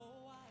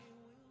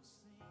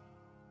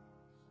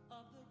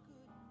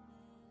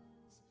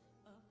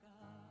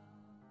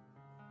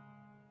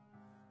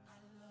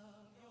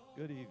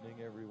Good evening,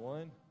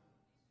 everyone.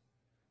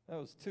 That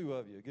was two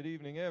of you. Good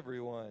evening,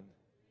 everyone.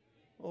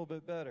 A little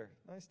bit better.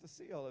 Nice to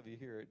see all of you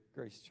here at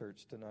Grace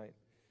Church tonight.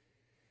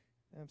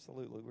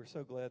 Absolutely. We're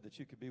so glad that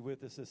you could be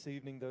with us this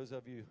evening. Those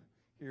of you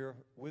here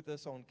with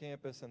us on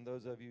campus and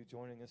those of you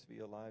joining us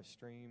via live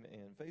stream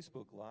and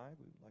Facebook Live,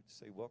 we would like to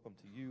say welcome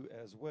to you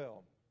as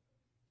well.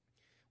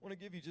 I want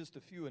to give you just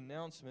a few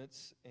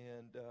announcements,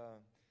 and I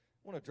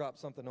want to drop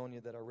something on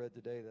you that I read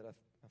today that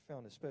I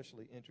found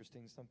especially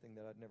interesting, something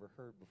that I'd never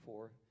heard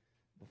before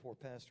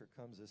Pastor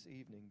comes this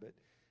evening. But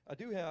I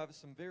do have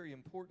some very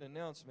important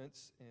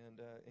announcements, and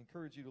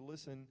encourage you to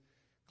listen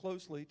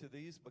closely to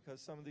these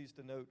because some of these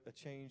denote a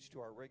change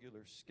to our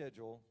regular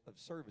schedule of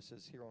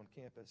services here on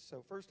campus.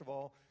 So first of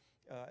all,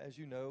 as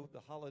you know,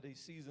 the holiday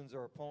seasons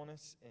are upon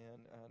us,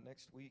 and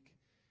next week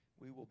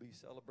we will be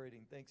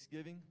celebrating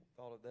Thanksgiving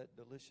with all of that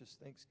delicious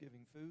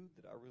Thanksgiving food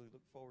that I really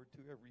look forward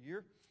to every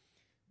year.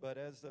 But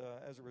as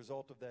a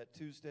result of that,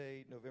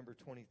 Tuesday, November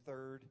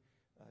 23rd,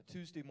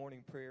 Tuesday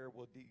morning prayer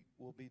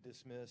will be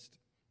dismissed.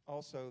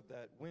 Also,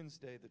 that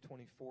Wednesday, the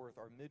 24th,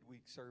 our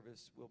midweek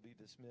service will be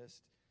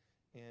dismissed.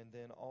 And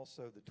then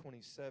also the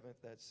 27th,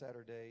 that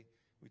Saturday,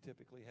 we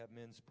typically have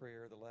men's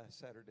prayer the last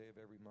Saturday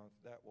of every month.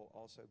 That will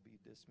also be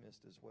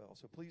dismissed as well.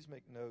 So please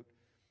make note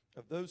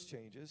of those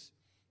changes.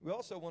 We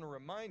also want to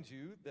remind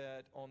you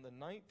that on the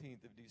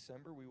 19th of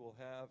December, we will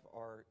have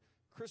our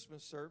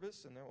Christmas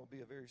service, and that will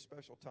be a very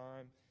special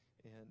time,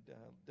 and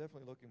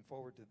definitely looking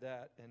forward to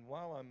that. And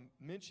while I'm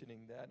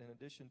mentioning that, in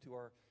addition to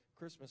our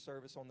Christmas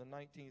service on the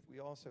 19th, we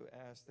also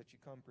ask that you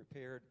come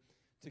prepared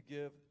to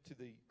give to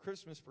the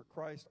Christmas for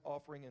Christ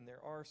offering, and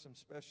there are some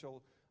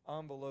special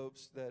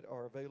envelopes that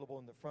are available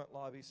in the front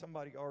lobby.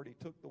 Somebody already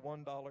took the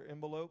 $1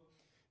 envelope,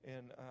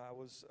 and I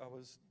was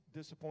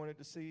disappointed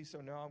to see, so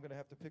now I'm going to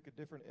have to pick a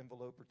different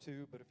envelope or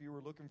two. But if you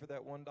were looking for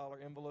that $1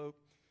 envelope,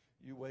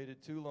 you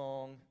waited too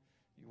long.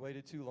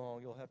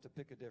 You'll have to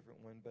pick a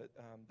different one. But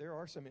there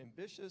are some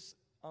ambitious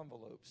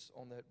envelopes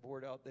on that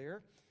board out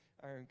there.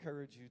 I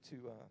encourage you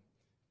to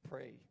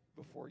pray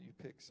before you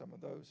pick some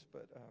of those.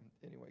 But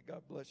anyway,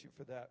 God bless you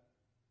for that.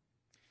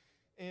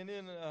 And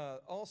then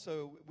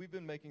also, we've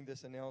been making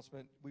this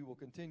announcement. We will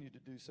continue to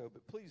do so,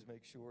 but please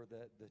make sure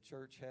that the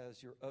church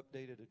has your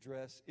updated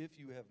address. If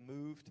you have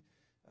moved,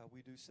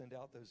 we do send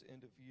out those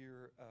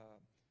end-of-year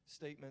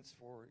statements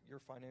for your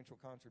financial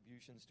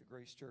contributions to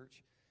Grace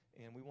Church.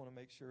 And we want to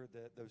make sure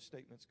that those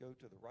statements go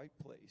to the right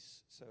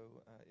place. So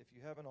if you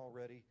haven't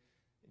already,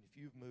 and if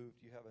you've moved,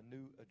 you have a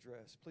new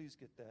address, please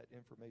get that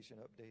information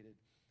updated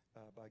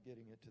by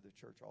getting it to the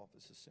church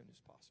office as soon as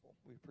possible.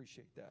 We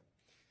appreciate that.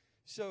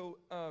 So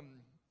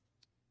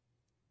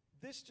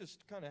this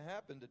just kind of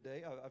happened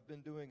today. I've been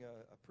doing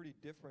a pretty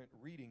different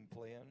reading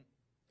plan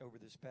over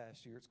this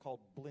past year. It's called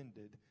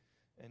Blended,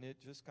 and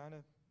it just kind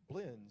of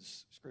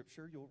blends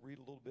Scripture. You'll read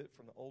a little bit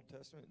from the Old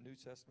Testament and New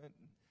Testament.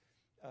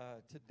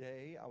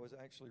 Today, I was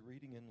actually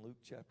reading in Luke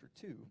chapter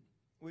 2,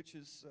 which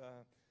is,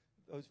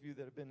 those of you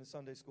that have been in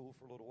Sunday school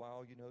for a little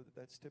while, you know that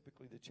that's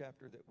typically the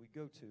chapter that we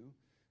go to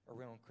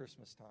around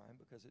Christmas time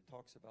because it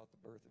talks about the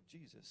birth of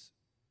Jesus.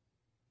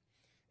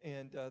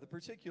 And the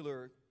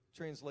particular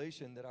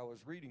translation that I was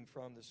reading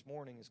from this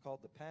morning is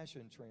called the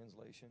Passion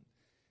Translation.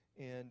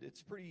 And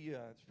it's pretty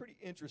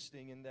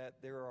interesting in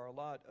that there are a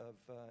lot of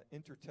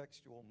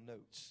intertextual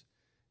notes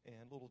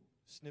and little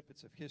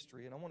snippets of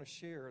history. And I want to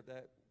share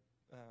that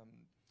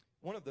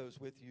one of those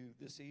with you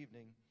this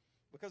evening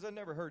because I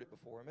never heard it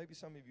before. Maybe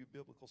some of you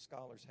biblical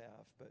scholars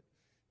have, but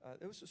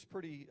it was just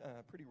pretty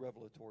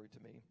revelatory to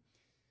me.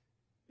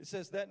 It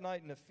says, that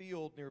night in a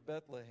field near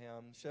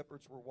Bethlehem,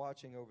 shepherds were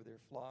watching over their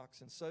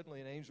flocks, and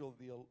suddenly an angel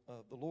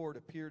of the Lord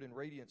appeared in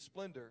radiant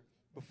splendor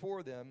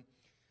before them,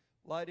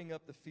 lighting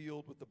up the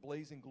field with the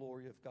blazing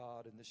glory of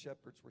God, and the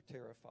shepherds were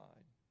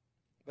terrified.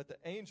 But the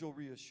angel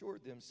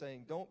reassured them,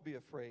 saying, don't be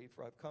afraid,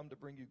 for I've come to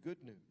bring you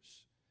good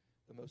news,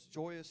 the most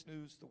joyous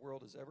news the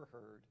world has ever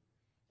heard,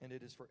 and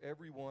it is for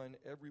everyone,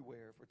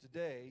 everywhere. For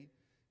today,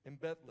 in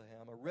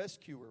Bethlehem, a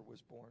rescuer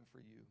was born for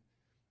you.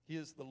 He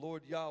is the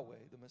Lord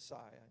Yahweh, the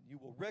Messiah. You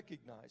will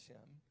recognize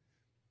him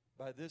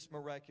by this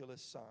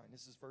miraculous sign.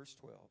 This is verse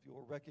 12. You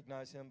will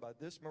recognize him by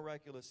this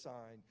miraculous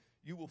sign.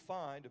 You will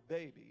find a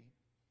baby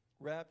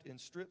wrapped in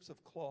strips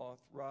of cloth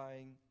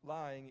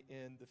lying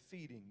in the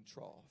feeding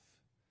trough.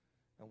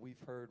 And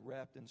we've heard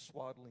wrapped in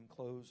swaddling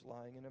clothes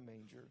lying in a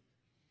manger.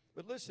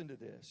 But listen to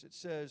this. It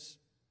says,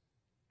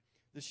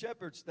 the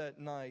shepherds that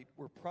night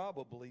were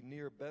probably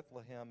near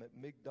Bethlehem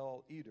at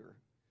Migdal Eder,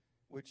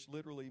 which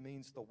literally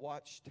means the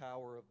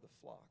watchtower of the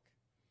flock.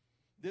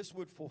 This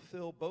would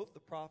fulfill both the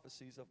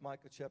prophecies of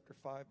Micah chapter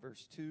 5,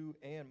 verse 2,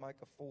 and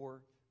Micah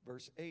 4,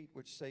 verse 8,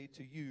 which say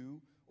to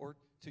you, or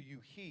to you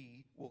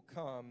he will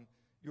come,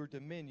 your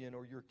dominion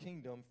or your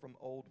kingdom from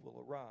old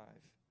will arrive.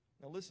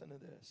 Now listen to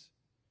this.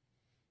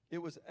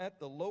 It was at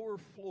the lower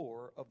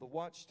floor of the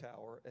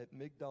watchtower at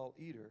Migdal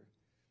Eder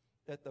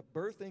that the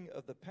birthing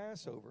of the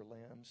Passover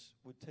lambs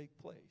would take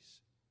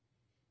place.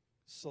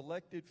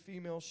 Selected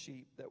female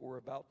sheep that were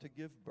about to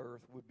give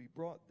birth would be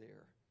brought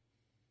there.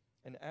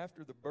 And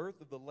after the birth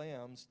of the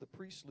lambs, the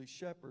priestly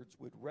shepherds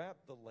would wrap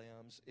the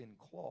lambs in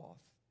cloth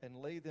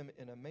and lay them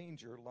in a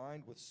manger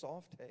lined with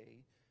soft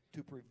hay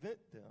to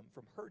prevent them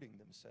from hurting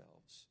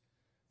themselves.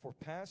 For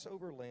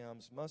Passover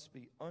lambs must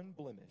be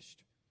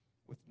unblemished,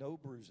 with no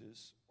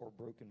bruises or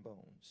broken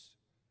bones.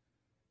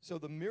 So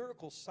the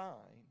miracle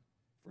sign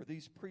for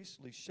these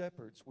priestly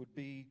shepherds would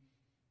be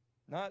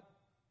not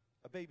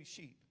a baby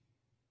sheep,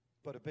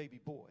 but a baby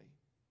boy,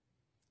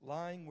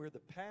 lying where the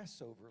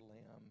Passover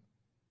lamb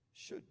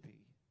should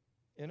be,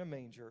 in a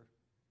manger,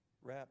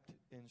 wrapped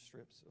in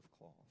strips of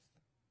cloth.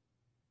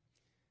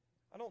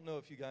 I don't know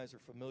if you guys are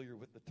familiar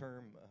with the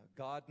term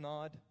God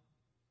nod.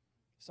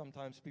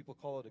 Sometimes people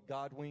call it a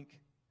God wink.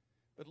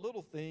 But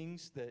little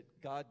things that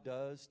God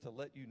does to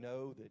let you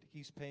know that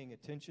he's paying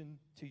attention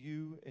to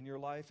you in your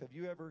life. Have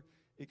you ever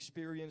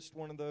experienced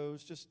one of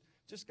those? Just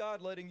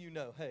God letting you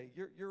know, hey,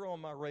 you're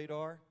on my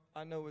radar.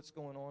 I know what's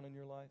going on in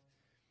your life.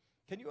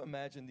 Can you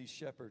imagine these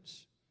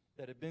shepherds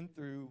that had been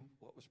through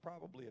what was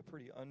probably a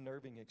pretty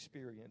unnerving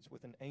experience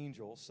with an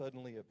angel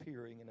suddenly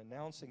appearing and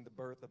announcing the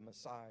birth of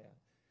Messiah,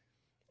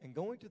 and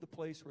going to the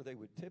place where they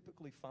would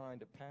typically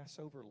find a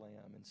Passover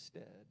lamb?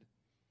 Instead,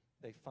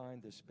 they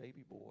find this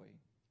baby boy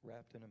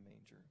wrapped in a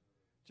manger.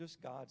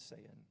 Just God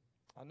saying,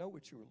 I know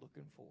what you were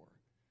looking for.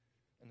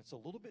 And it's a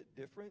little bit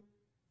different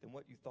than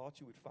what you thought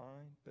you would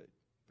find, but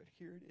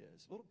here it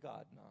is, a little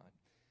God nod.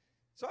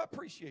 So I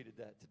appreciated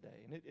that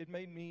today, and it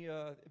made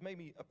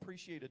me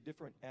appreciate a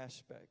different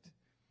aspect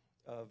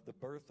of the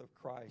birth of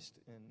Christ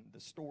and the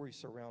story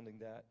surrounding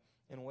that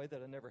in a way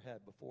that I never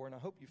had before. And I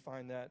hope you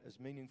find that as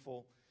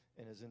meaningful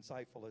and as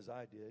insightful as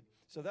I did.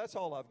 So that's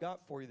all I've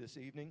got for you this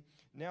evening.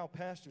 Now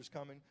Pastor's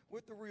coming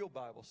with the real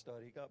Bible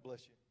study. God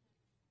bless you.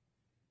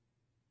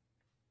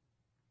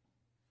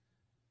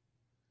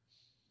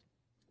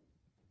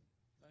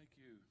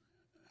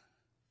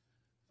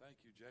 Thank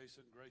you,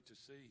 Jason. Great to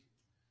see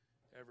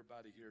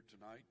everybody here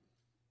tonight.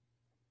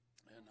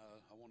 And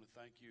I want to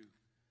thank you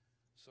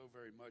so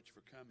very much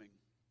for coming.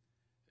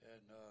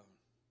 And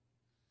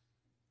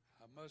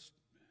I must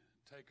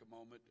take a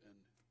moment and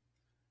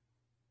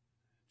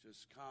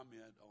just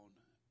comment on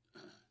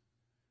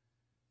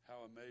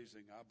how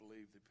amazing I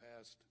believe the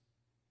past,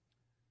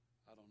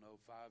 5,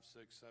 6,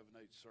 7,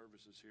 8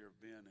 services here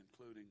have been,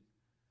 including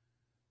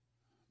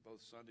both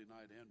Sunday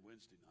night and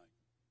Wednesday night.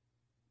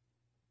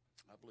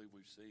 I believe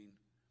we've seen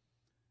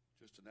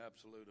just an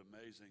absolute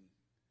amazing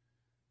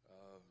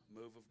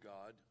move of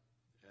God,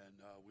 and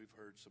we've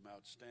heard some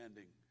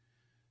outstanding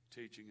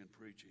teaching and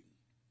preaching.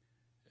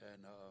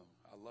 And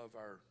I love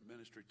our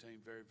ministry team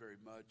very, very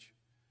much,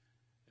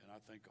 and I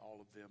think all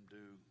of them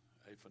do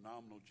a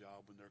phenomenal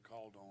job when they're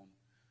called on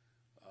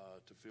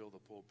to fill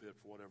the pulpit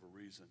for whatever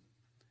reason.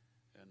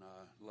 And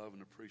I love and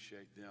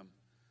appreciate them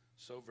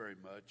so very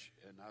much,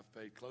 and I've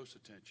paid close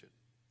attention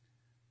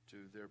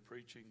to their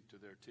preaching, to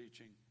their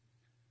teaching,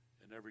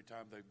 and every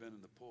time they've been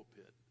in the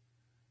pulpit,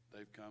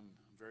 they've come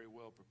very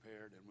well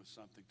prepared and with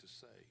something to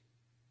say.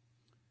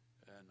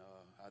 And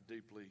I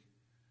deeply,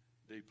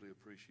 deeply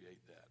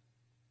appreciate that.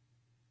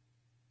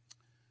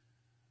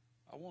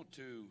 I want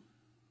to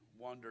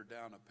wander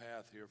down a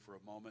path here for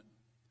a moment.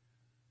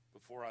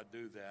 Before I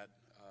do that,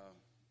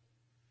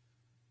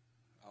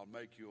 I'll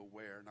make you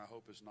aware, and I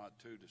hope it's not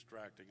too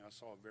distracting. I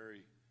saw a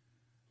very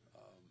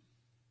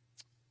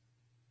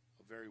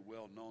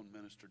well-known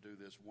minister do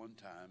this one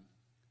time.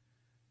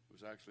 It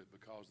was actually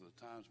because of the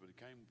times, but he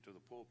came to the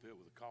pulpit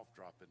with a cough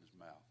drop in his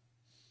mouth.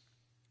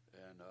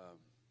 And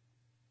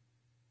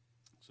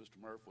Sister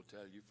Murph will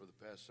tell you, for the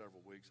past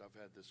several weeks, I've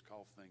had this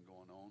cough thing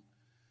going on.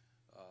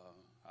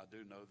 I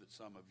do know that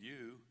some of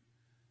you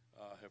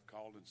have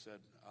called and said,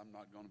 I'm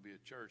not going to be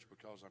at church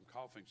because I'm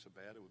coughing so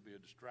bad it would be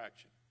a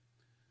distraction.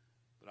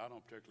 But I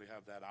don't particularly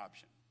have that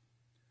option.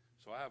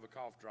 So I have a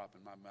cough drop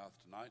in my mouth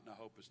tonight, and I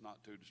hope it's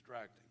not too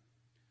distracting.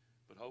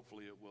 But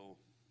hopefully it will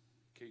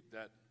keep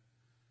that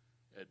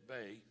at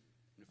bay.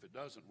 If it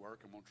doesn't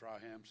work, I'm going to try a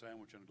ham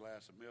sandwich and a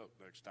glass of milk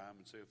next time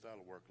and see if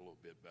that'll work a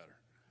little bit better.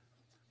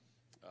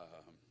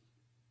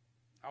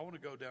 I want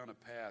to go down a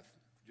path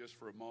just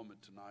for a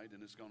moment tonight,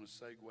 and it's going to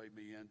segue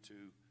me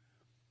into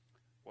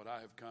what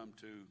I have come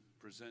to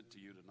present to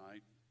you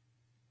tonight.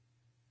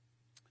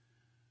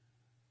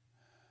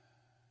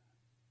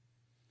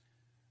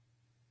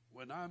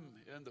 When I'm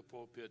in the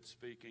pulpit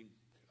speaking,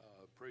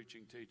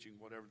 preaching, teaching,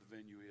 whatever the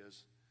venue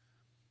is,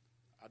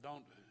 I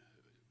don't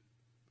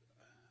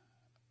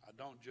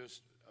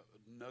just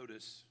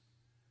notice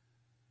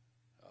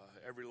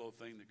every little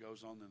thing that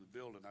goes on in the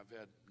building. I've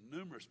had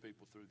numerous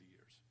people through the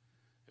years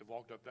have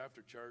walked up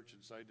after church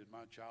and say, did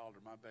my child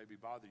or my baby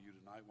bother you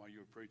tonight while you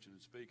were preaching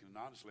and speaking? And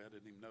honestly, I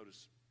didn't even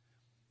notice.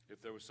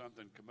 If there was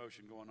something,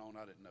 commotion going on,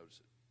 I didn't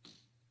notice it.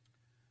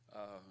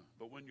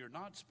 But when you're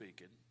not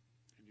speaking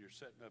and you're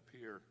sitting up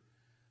here,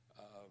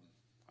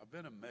 I've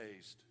been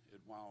amazed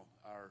at while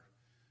our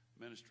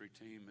ministry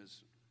team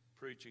is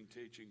preaching,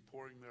 teaching,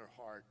 pouring their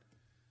heart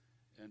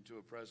into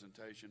a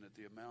presentation, at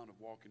the amount of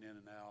walking in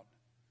and out,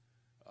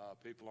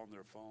 people on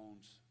their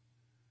phones.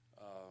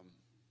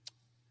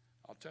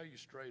 I'll tell you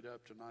straight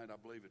up tonight, I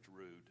believe it's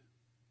rude.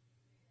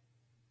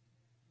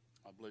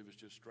 I believe it's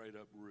just straight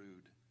up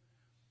rude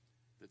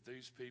that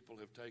these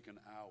people have taken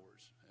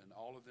hours, and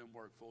all of them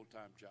work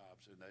full-time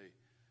jobs, and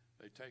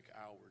they take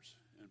hours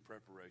in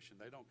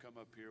preparation. They don't come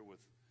up here with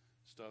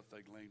stuff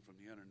they glean from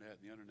the internet,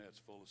 and the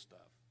internet's full of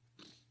stuff.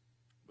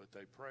 But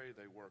they pray,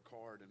 they work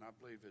hard, and I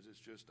believe it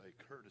is just a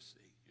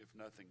courtesy, if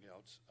nothing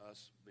else,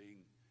 us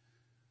being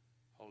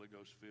Holy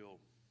Ghost-filled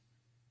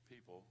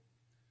people,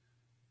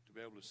 to be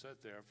able to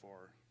sit there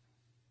for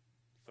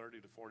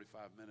 30 to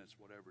 45 minutes,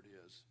 whatever it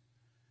is,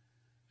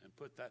 and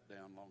put that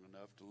down long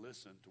enough to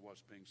listen to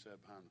what's being said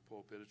behind the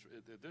pulpit.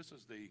 This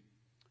is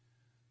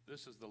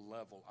the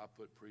level I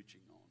put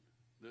preaching on.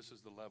 This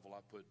is the level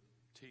I put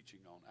teaching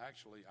on.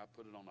 Actually, I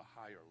put it on a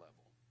higher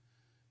level.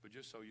 But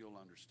just so you'll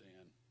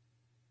understand,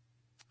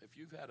 if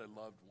you've had a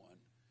loved one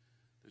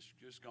that's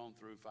just gone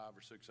through 5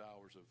 or 6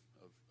 hours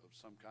of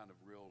some kind of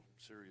real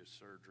serious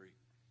surgery,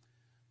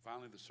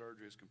 finally the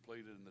surgery is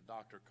completed and the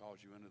doctor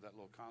calls you into that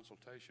little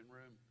consultation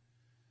room,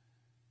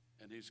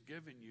 and he's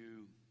giving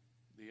you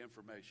the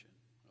information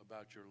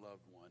about your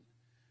loved one,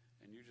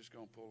 and you're just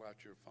going to pull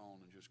out your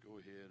phone and just go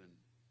ahead and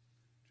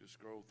just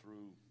scroll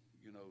through,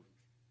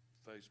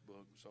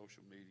 Facebook,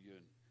 social media,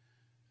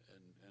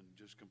 and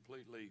just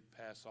completely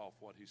pass off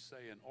what he's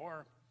saying.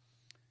 Or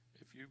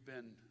if you've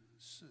been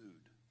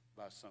sued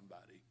by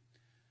somebody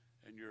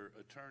and your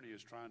attorney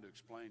is trying to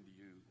explain to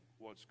you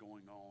what's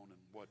going on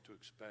and what to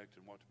expect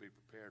and what to be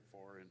prepared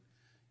for, and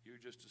you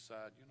just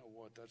decide, you know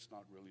what, that's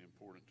not really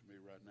important to me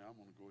right now.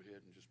 I'm going to go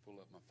ahead and just pull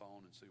up my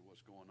phone and see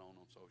what's going on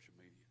social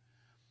media.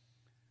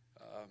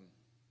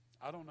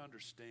 I don't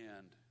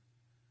understand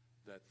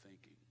that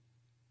thinking.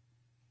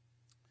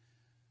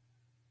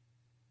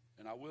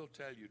 And I will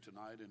tell you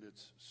tonight, and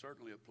it's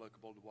certainly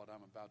applicable to what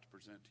I'm about to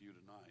present to you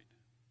tonight,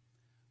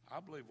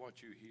 I believe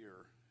what you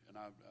hear, and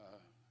I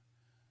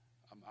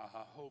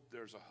hope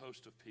there's a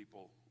host of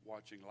people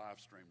watching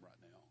live stream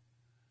right now.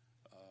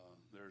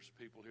 There's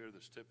people here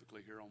that's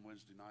typically here on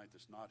Wednesday night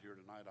that's not here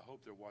tonight. I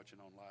hope they're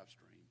watching on live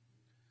stream.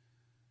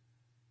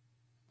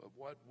 But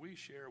what we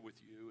share with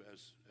you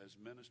as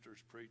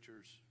ministers,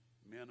 preachers,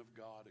 men of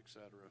God,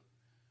 etc.,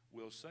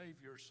 will save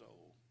your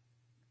soul.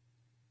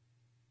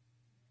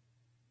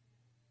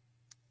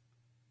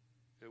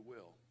 It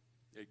will.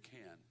 It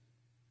can.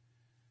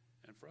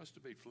 And for us to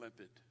be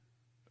flippant,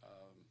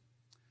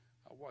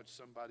 I watched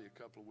somebody a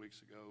couple of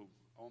weeks ago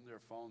on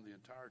their phone the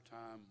entire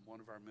time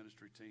one of our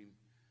ministry team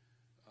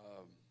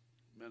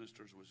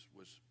ministers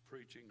was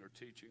preaching or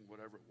teaching,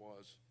 whatever it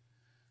was,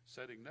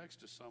 sitting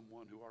next to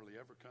someone who hardly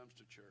ever comes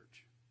to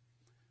church.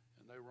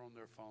 And they were on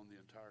their phone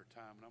the entire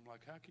time. And I'm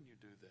like, how can you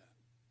do that?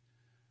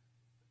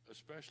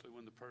 Especially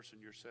when the person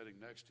you're sitting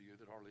next to you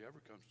that hardly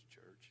ever comes to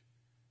church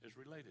is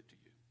related to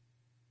you.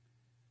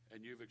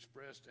 And you've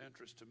expressed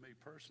interest to me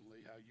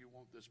personally how you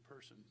want this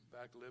person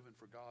back living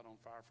for God,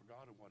 on fire for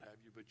God and what have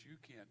you, but you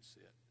can't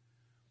sit.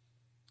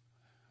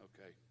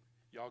 Okay,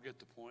 y'all get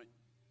the point?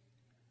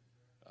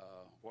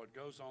 What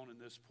goes on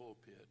in this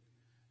pulpit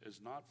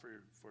is not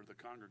for the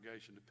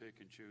congregation to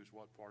pick and choose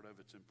what part of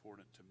it's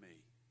important to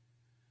me.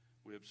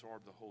 We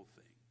absorb the whole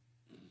thing,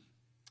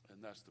 and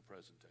that's the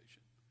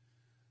presentation.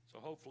 So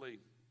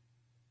hopefully,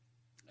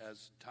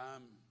 as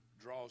time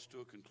draws to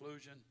a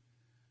conclusion,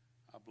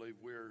 I believe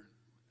we're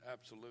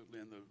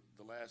absolutely in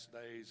the last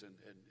days, and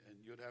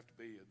you'd have to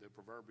be the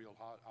proverbial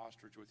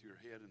ostrich with your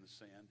head in the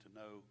sand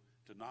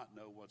to not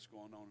know what's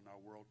going on in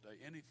our world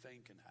today. Anything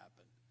can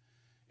happen.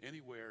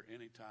 Anywhere,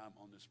 anytime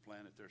on this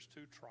planet. There's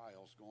 2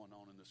 trials going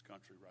on in this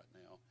country right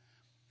now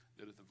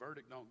that if the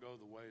verdict don't go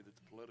the way that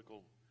the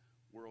political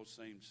world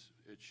seems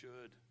it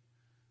should,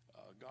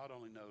 God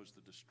only knows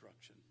the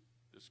destruction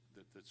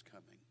that's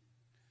coming.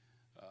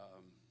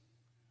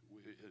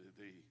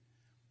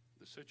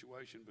 The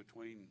situation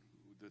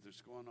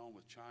that's going on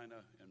with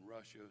China and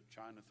Russia.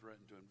 China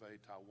threatened to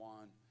invade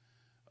Taiwan.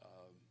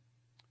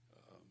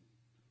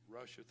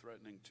 Russia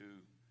threatening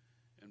to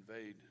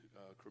invade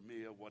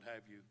Crimea, what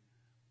have you.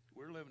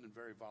 We're living in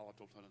very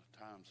volatile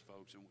times,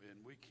 folks, and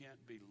we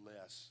can't be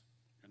less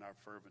in our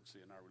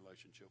fervency and our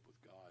relationship with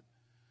God.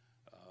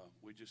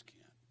 We just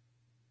can't.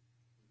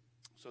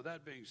 So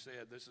that being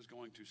said, this is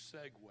going to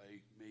segue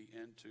me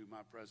into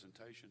my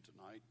presentation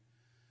tonight.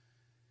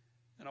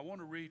 And I want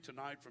to read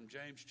tonight from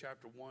James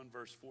chapter 1,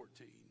 verse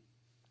 14.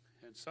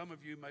 And some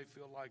of you may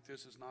feel like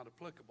this is not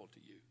applicable to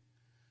you.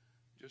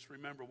 Just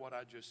remember what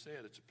I just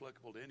said. It's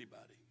applicable to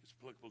anybody. It's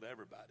applicable to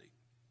everybody.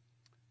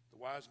 The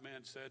wise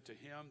man said to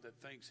him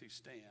that thinks he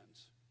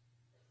stands,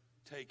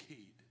 take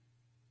heed,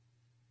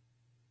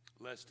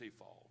 lest he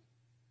fall.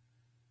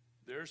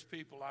 There's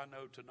people I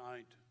know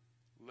tonight,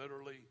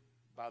 literally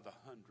by the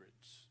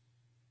hundreds,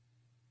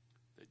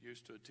 that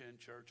used to attend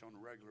church on a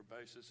regular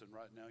basis, and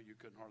right now you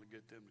couldn't hardly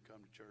get them to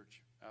come to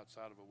church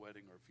outside of a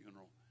wedding or a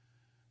funeral.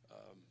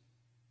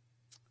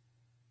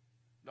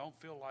 Don't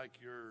feel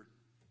like you're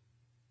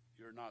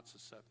not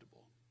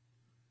susceptible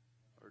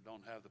or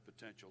don't have the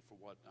potential for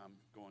what I'm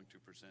going to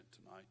present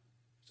tonight.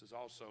 This is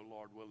also,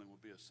 Lord willing,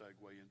 will be a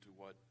segue into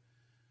what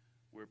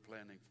we're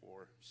planning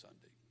for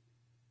Sunday.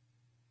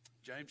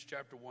 James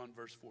chapter 1,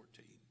 verse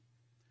 14.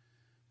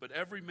 But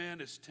every man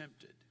is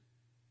tempted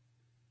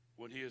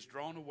when he is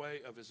drawn away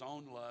of his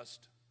own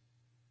lust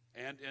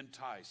and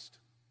enticed.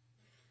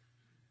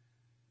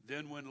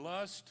 Then when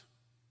lust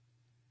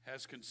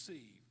has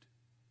conceived,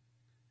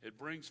 it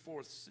brings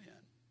forth sin.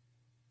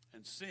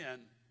 And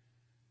sin,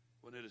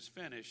 when it is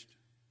finished,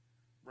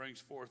 brings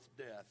forth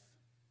death.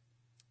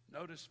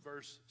 Notice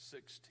verse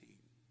 16.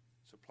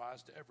 This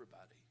applies to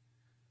everybody.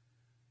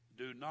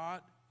 Do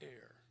not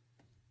err.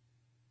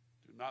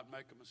 Do not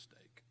make a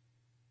mistake,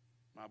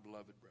 my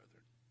beloved brethren.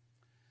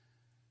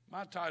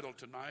 My title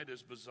tonight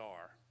is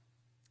Bizarre,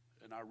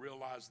 and I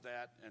realize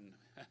that, and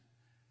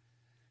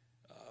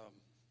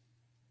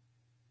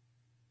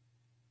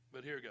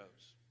but here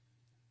goes.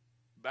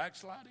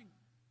 Backsliding?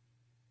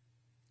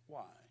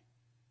 Why?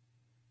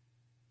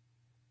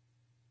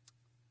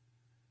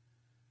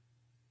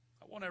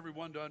 I want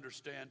everyone to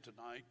understand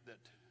tonight that,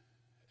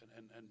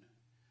 and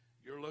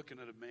you're looking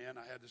at a man.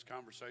 I had this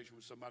conversation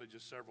with somebody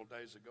just several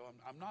days ago.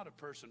 I'm not a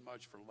person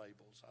much for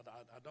labels.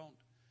 I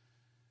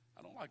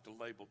don't like to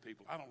label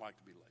people. I don't like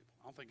to be labeled.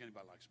 I don't think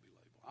anybody likes to be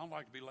labeled. I don't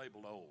like to be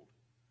labeled old.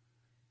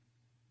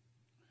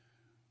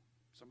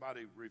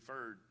 Somebody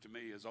referred to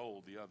me as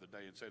old the other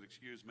day and said,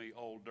 "Excuse me,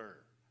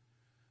 older."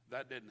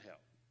 That didn't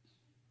help.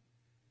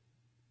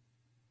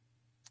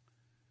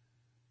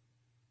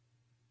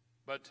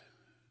 But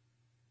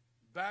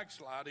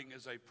backsliding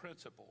is a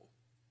principle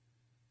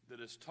that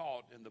is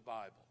taught in the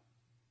Bible.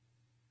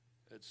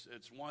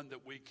 It's one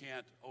that we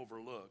can't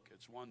overlook.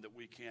 It's one that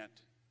we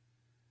can't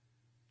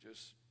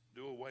just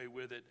do away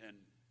with it and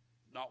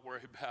not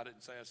worry about it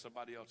and say it's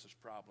somebody else's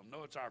problem.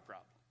 No, it's our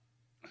problem.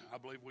 I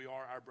believe we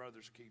are our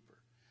brother's keeper.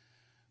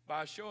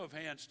 By a show of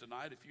hands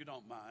tonight, if you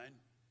don't mind,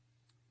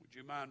 would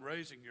you mind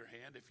raising your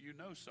hand if you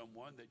know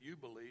someone that you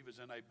believe is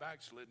in a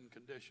backslidden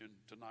condition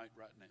tonight,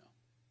 right now?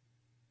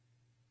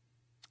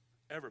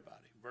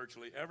 Everybody,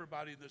 virtually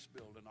everybody in this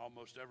building,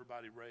 almost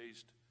everybody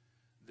raised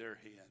their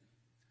hand.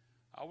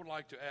 I would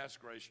like to ask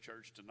Grace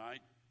Church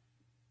tonight,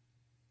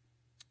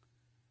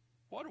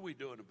 what are we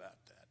doing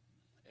about that?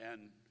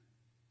 And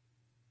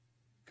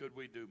could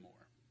we do more?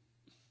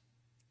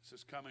 This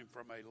is coming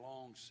from a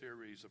long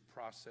series of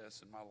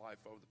process in my life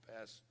over the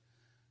past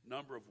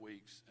number of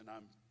weeks, and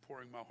I'm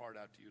pouring my heart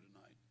out to you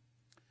tonight.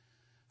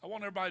 I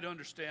want everybody to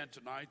understand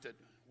tonight that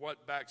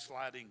what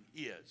backsliding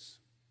is.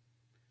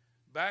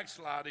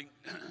 Backsliding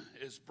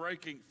is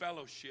breaking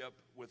fellowship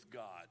with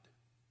God.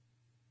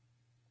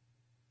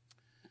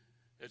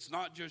 It's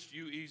not just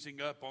you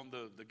easing up on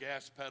the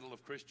gas pedal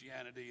of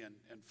Christianity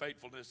and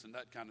faithfulness and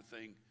that kind of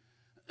thing.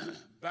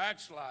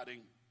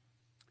 Backsliding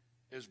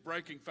is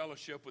breaking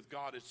fellowship with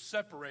God. It's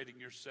separating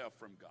yourself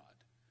from God.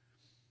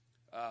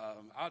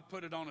 I'd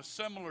put it on a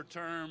similar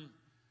term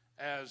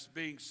as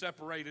being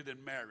separated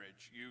in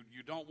marriage.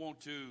 You don't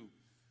want to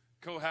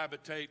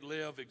cohabitate,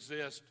 live,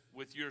 exist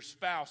with your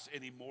spouse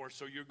anymore,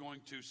 so you're going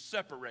to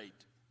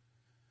separate.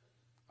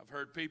 I've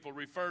heard people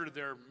refer to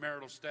their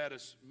marital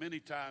status many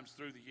times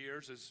through the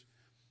years as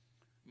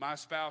my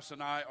spouse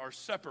and I are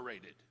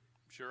separated.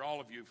 I'm sure all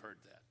of you have heard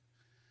that.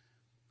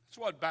 That's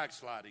what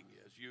backsliding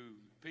is.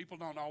 People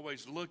don't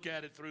always look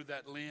at it through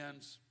that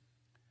lens.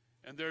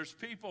 And there's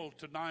people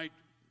tonight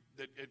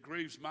that it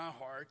grieves my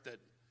heart that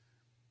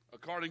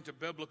according to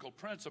biblical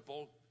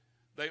principle,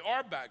 they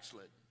are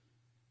backslidden,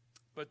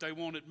 but they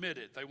won't admit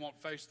it. They won't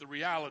face the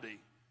reality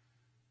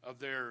of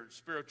their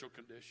spiritual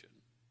condition.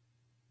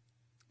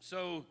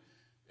 So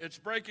it's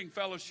breaking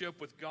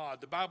fellowship with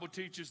God. The Bible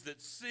teaches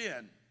that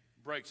sin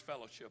breaks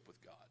fellowship with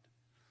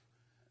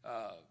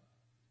God.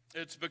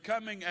 It's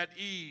becoming at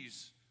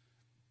ease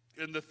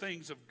in the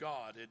things of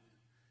God.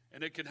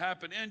 And it can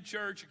happen in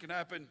church. It can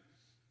happen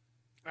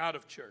out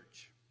of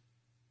church.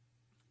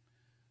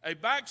 A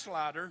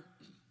backslider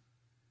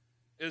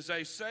is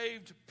a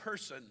saved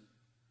person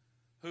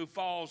who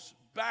falls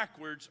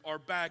backwards or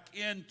back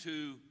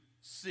into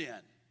sin.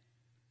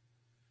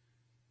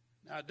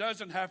 Now, it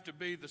doesn't have to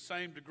be the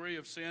same degree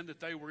of sin that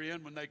they were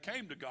in when they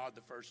came to God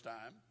the first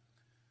time,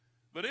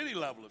 but any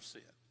level of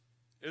sin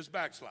is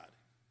backsliding.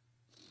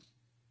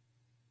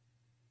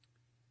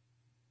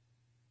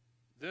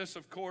 This,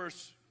 of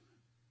course,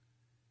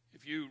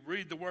 if you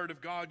read the Word of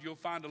God, you'll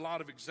find a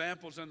lot of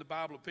examples in the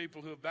Bible of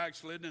people who have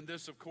backslidden, and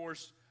this, of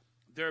course,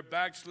 their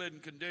backslidden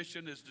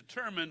condition is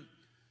determined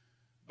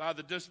by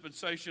the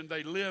dispensation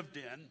they lived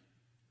in.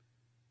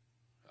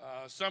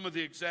 Some of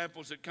the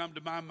examples that come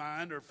to my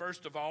mind are,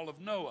 first of all, of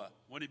Noah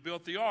when he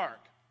built the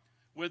ark.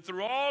 Went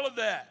through all of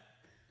that.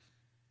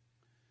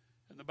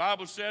 And the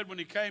Bible said when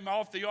he came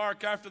off the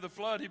ark after the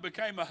flood, he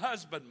became a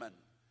husbandman.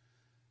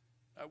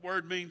 That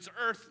word means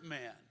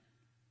earthman.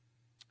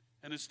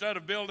 And instead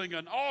of building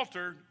an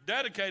altar,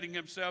 dedicating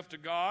himself to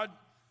God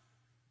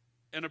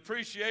in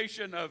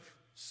appreciation of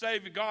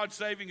God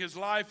saving his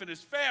life and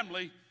his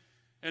family,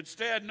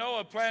 instead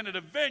Noah planted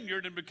a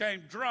vineyard and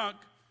became drunk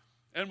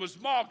and was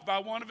mocked by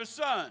one of his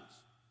sons.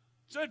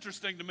 It's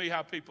interesting to me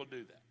how people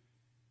do that.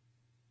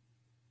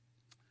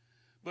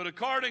 But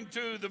according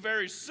to the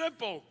very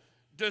simple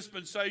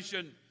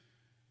dispensation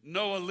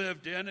Noah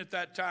lived in at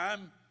that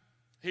time,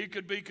 he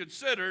could be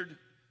considered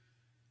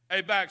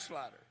a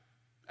backslider.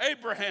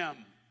 Abraham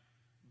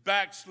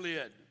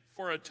backslid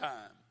for a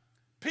time.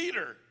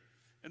 Peter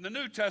in the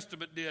New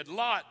Testament did.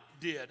 Lot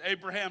did.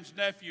 Abraham's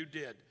nephew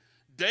did.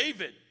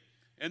 David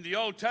in the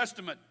Old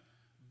Testament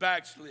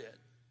backslid.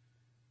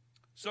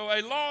 So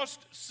a lost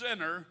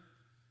sinner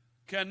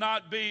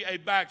cannot be a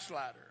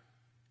backslider.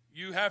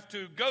 You have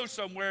to go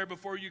somewhere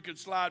before you can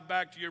slide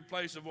back to your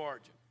place of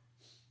origin.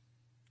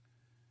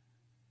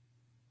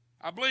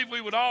 I believe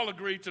we would all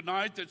agree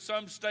tonight that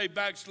some stay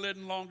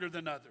backslidden longer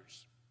than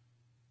others.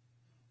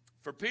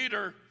 For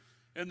Peter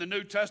in the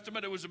New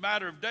Testament, it was a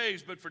matter of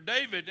days, but for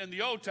David in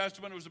the Old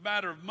Testament, it was a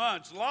matter of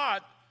months.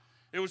 Lot,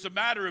 it was a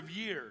matter of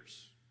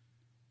years.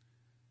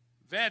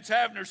 Vance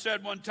Havner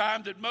said one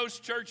time that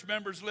most church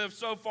members live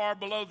so far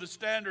below the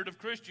standard of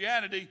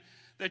Christianity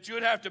that you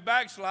would have to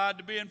backslide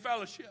to be in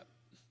fellowship.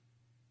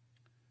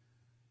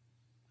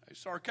 A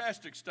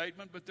sarcastic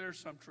statement, but there's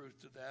some truth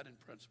to that in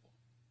principle.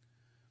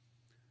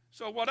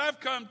 So what I've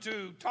come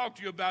to talk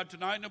to you about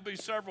tonight, and there'll be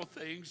several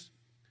things,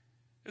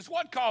 is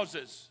what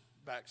causes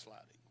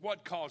backsliding?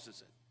 What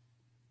causes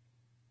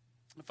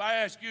it? If I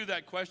ask you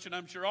that question,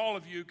 I'm sure all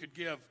of you could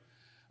give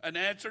an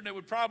answer, and it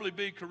would probably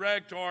be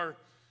correct or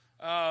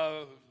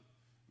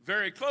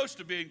very close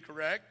to being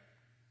correct.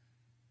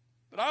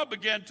 But I'll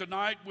begin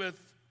tonight with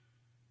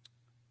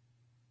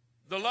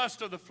the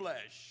lust of the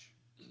flesh.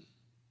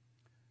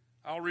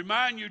 I'll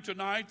remind you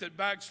tonight that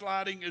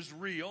backsliding is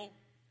real.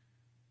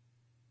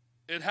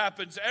 It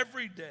happens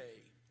every day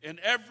in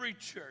every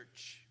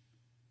church.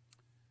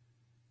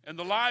 In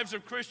the lives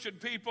of Christian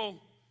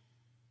people,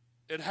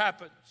 it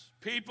happens.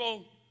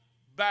 People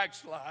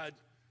backslide.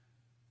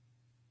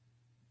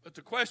 But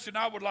the question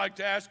I would like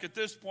to ask at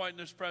this point in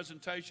this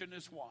presentation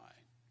is why?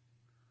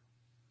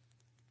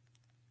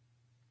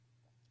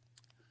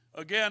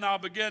 Again, I'll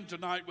begin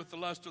tonight with the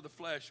lust of the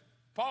flesh.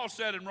 Paul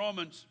said in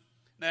Romans,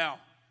 now,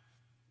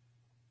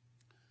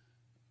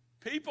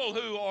 people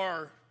who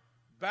are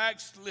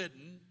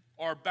backslidden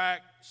or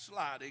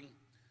backsliding,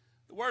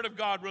 the Word of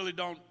God really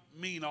don't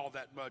mean all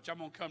that much. I'm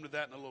going to come to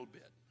that in a little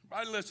bit.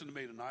 Everybody listen to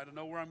me tonight. I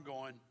know where I'm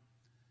going.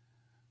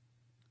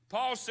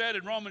 Paul said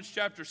in Romans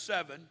chapter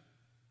 7,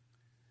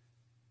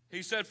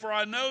 he said, for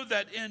I know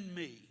that in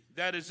me,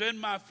 that is in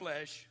my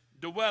flesh,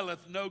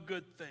 dwelleth no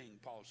good thing,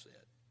 Paul said.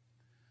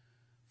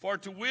 For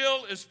to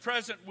will is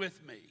present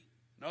with me.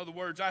 In other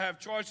words, I have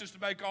choices to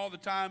make all the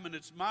time, and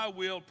it's my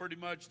will pretty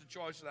much the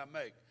choice that I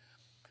make.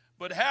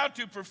 But how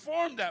to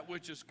perform that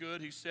which is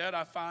good, he said,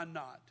 I find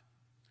not.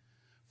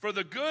 For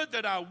the good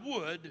that I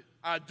would,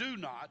 I do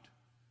not.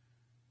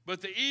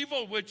 But the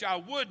evil which I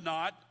would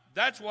not,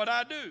 that's what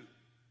I do.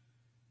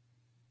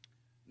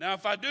 Now,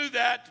 if I do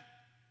that,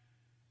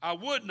 I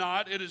would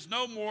not, it is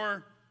no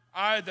more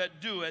I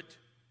that do it,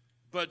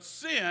 but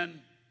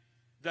sin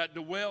that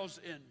dwells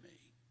in me.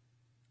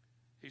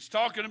 He's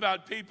talking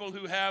about people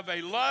who have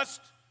a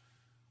lust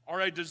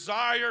or a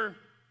desire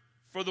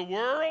for the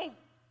world.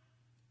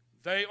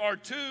 They are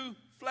too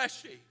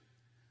fleshy.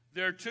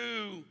 They're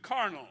too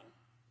carnal.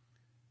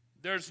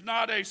 There's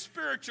not a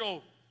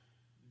spiritual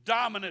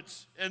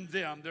dominance in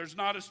them. There's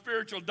not a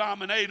spiritual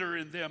dominator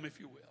in them, if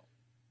you will.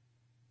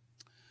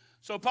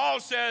 So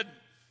Paul said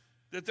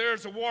that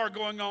there's a war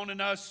going on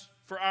in us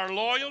for our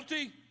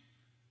loyalty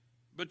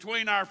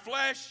between our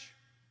flesh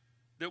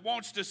that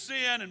wants to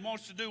sin and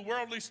wants to do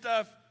worldly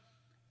stuff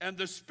and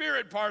the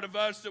spirit part of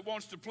us that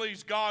wants to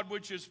please God,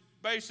 which is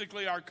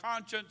basically our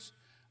conscience,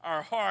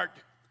 our heart,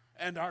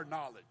 and our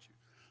knowledge.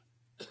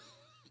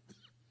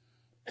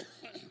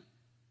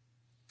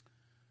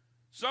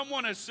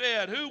 Someone has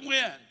said, who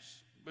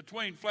wins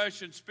between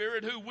flesh and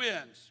spirit? Who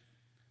wins?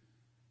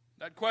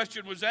 That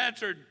question was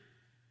answered.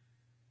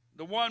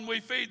 The one we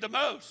feed the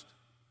most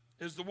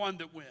is the one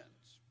that wins.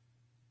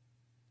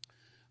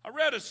 I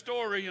read a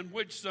story in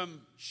which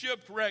some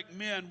shipwrecked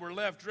men were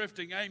left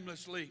drifting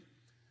aimlessly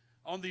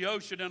on the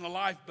ocean in a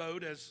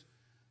lifeboat. As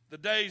the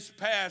days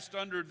passed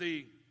under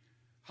the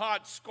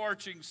hot,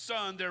 scorching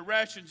sun, their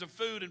rations of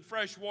food and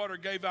fresh water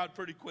gave out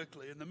pretty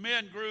quickly, and the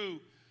men grew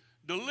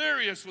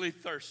deliriously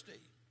thirsty.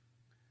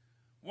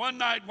 One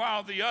night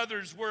while the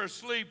others were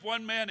asleep,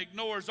 one man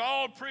ignores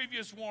all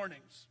previous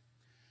warnings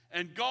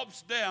and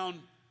gulps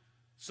down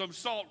some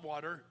salt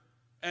water,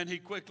 and he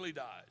quickly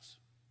dies.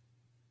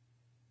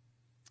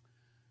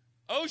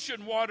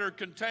 Ocean water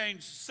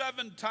contains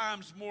 7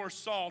 times more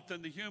salt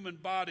than the human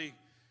body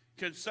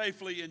can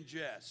safely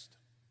ingest.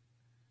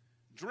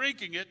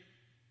 Drinking it,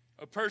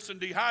 a person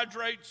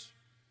dehydrates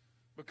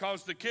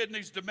because the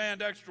kidneys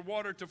demand extra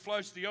water to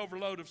flush the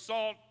overload of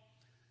salt.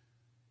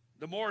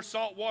 The more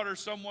salt water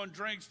someone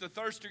drinks, the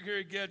thirstier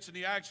he gets, and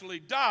he actually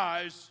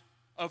dies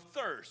of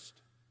thirst.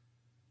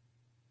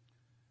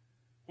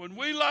 When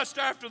we lust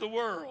after the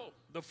world,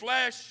 the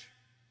flesh,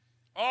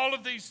 all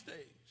of these things,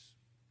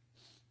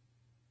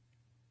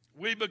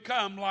 we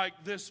become like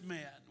this man.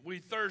 We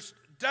thirst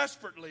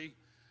desperately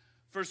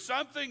for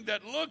something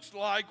that looks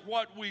like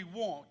what we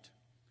want.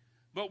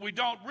 But we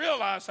don't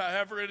realize,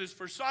 however, it is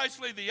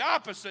precisely the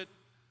opposite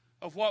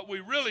of what we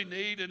really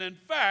need. And in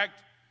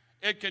fact,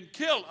 it can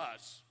kill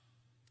us.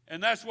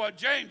 And that's what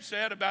James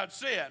said about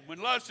sin.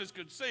 When lust is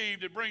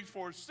conceived, it brings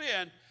forth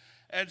sin.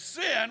 And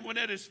sin, when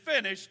it is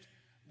finished,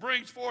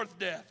 brings forth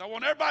death. I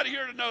want everybody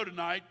here to know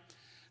tonight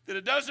that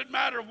it doesn't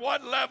matter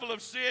what level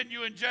of sin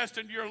you ingest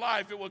into your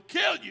life, it will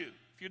kill you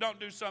if you don't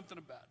do something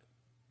about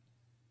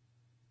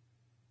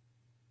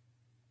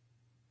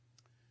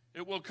it.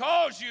 It will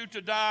cause you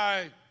to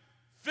die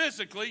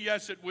physically.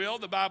 Yes, it will.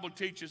 The Bible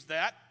teaches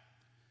that.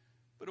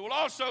 But it will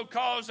also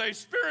cause a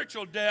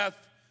spiritual death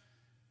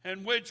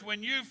in which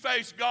when you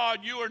face God,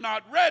 you are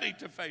not ready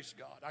to face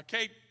God. I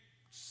can't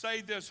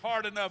say this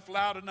hard enough,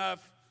 loud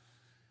enough.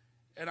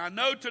 And I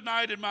know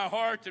tonight in my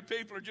heart that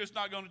people are just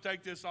not going to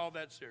take this all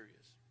that serious.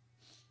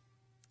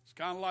 It's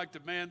kind of like the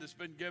man that's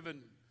been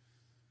given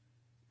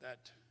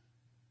that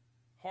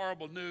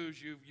horrible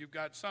news. You've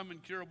got some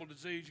incurable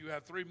disease. You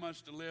have 3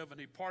 months to live, and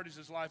he parties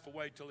his life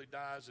away till he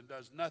dies and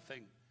does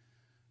nothing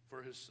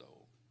for his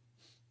soul.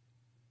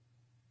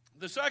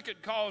 The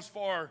second cause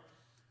for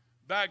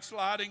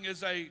backsliding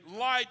is a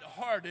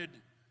light-hearted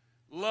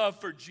love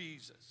for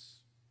Jesus.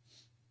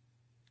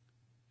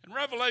 In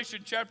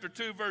Revelation chapter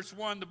 2, verse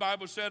 1, the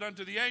Bible said,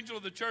 "Unto the angel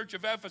of the church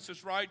of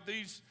Ephesus write,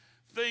 These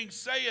things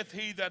saith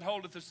he that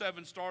holdeth the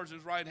 7 stars in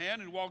his right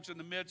hand, and walks in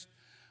the midst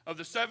of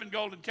the 7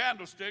 golden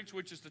candlesticks,"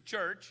 which is the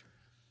church.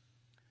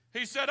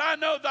 He said, "I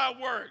know thy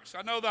works,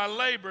 I know thy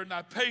labor and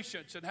thy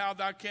patience, and how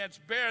thou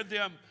canst bear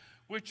them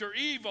which are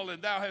evil,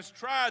 and thou hast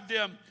tried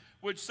them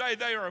which say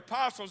they are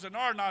apostles and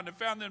are not, and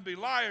found them to be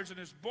liars, and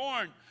hast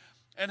borne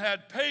and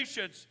had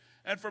patience,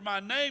 and for my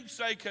name's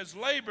sake has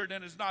labored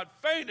and has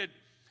not fainted."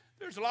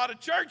 There's a lot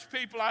of church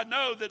people I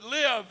know that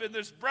live in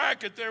this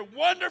bracket. They're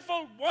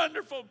wonderful,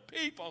 wonderful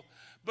people,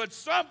 but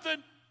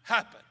something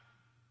happened.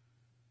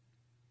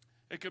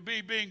 It could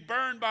be being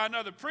burned by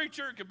another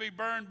preacher. It could be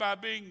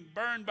being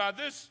burned by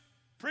this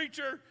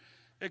preacher.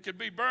 It could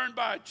be burned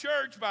by a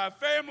church, by a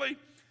family,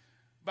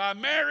 by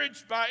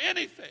marriage, by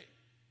anything.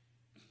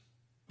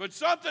 But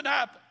something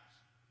happens.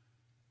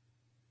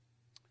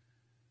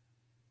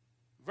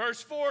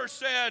 Verse 4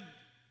 said,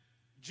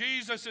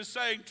 Jesus is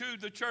saying to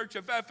the church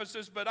of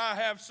Ephesus, "But I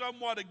have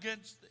somewhat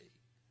against thee,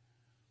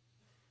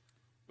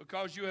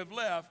 because you have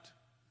left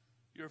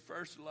your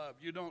first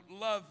love." You don't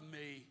love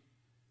me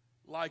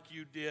like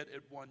you did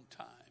at one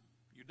time.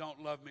 You don't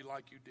love me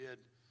like you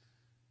did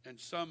in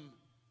some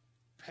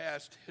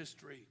past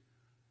history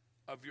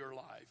of your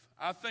life.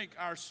 I think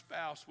our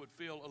spouse would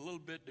feel a little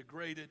bit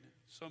degraded,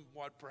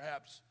 somewhat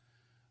perhaps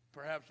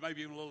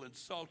maybe even a little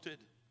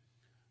insulted.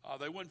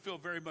 They wouldn't feel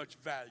very much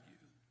value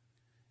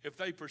if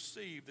they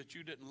perceived that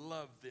you didn't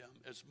love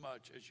them as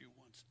much as you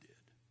once did.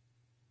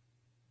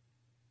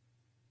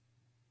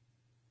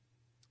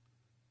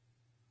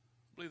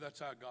 I believe that's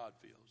how God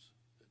feels.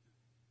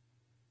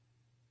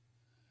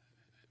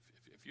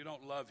 If you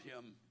don't love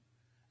him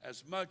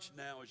as much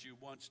now as you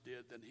once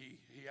did, then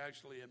he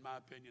actually, in my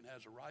opinion,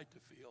 has a right to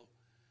feel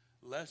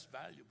less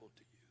valuable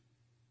to you,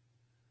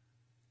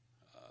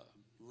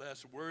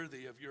 less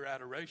worthy of your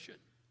adoration.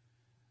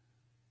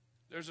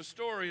 There's a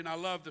story, and I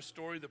love the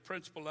story. The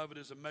principle of it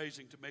is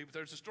amazing to me. But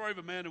there's a story of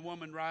a man and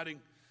woman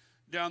riding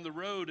down the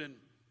road and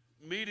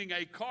meeting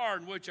a car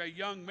in which a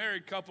young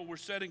married couple were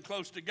sitting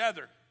close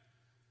together.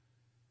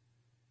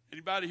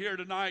 Anybody here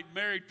tonight,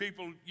 married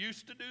people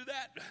used to do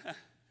that?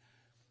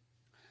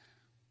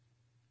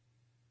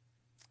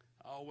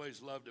 I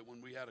always loved it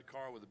when we had a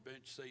car with a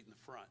bench seat in the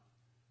front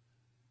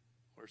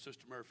where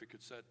Sister Murphy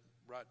could sit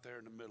right there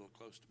in the middle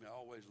close to me. I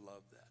always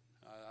loved that.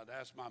 I'd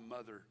ask my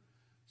mother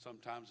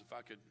sometimes if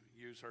I could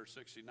use her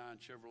 69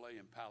 Chevrolet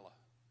Impala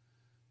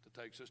to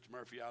take Sister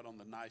Murphy out on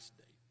the nice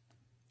day,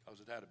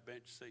 because it had a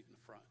bench seat in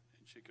the front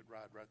and she could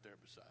ride right there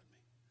beside me.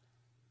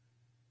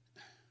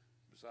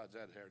 Besides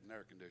that, it had an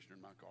air conditioner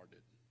and my car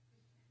didn't.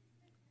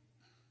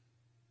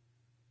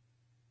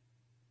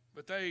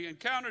 But they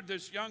encountered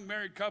this young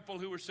married couple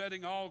who were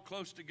sitting all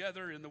close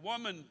together, and the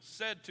woman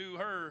said to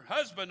her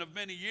husband of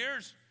many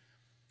years,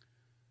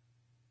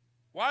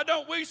 "Why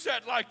don't we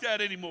sit like that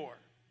anymore?"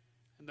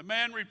 And the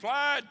man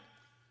replied,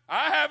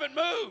 "I haven't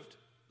moved."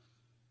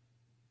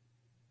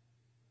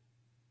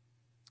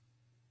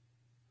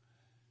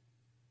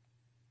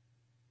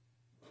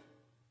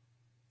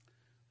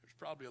 There's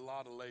probably a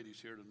lot of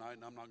ladies here tonight,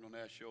 and I'm not going to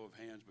ask show of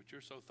hands, but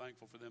you're so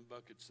thankful for them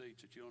bucket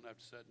seats that you don't have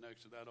to sit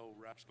next to that old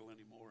rascal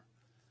anymore.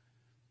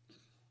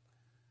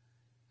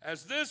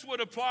 As this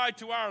would apply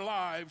to our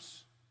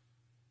lives,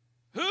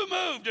 who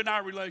moved in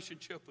our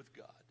relationship with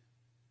God?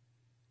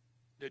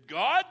 Did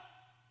God,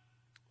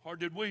 or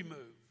did we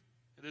move?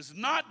 It is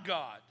not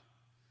God.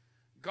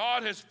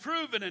 God has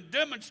proven and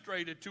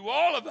demonstrated to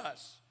all of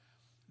us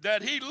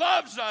that he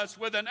loves us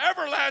with an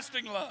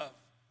everlasting love.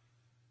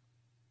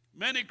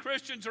 Many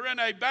Christians are in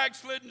a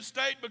backslidden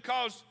state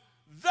because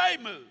they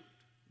moved.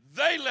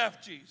 They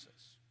left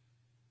Jesus.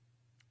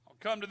 I'll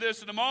come to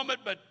this in a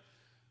moment, but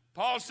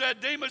Paul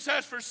said, "Demas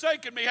has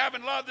forsaken me,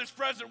 having loved this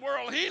present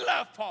world." He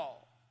left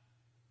Paul.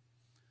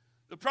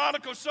 The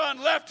prodigal son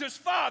left his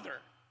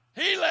father.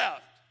 He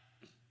left.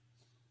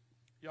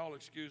 Y'all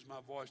excuse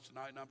my voice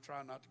tonight, and I'm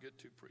trying not to get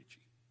too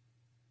preachy.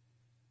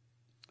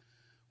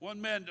 One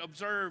man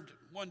observed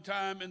one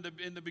time in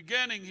the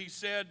beginning, he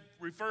said,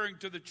 referring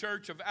to the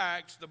church of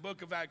Acts, the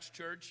book of Acts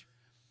church,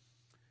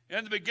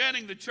 in the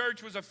beginning the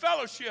church was a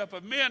fellowship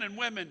of men and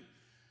women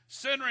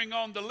centering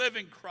on the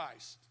living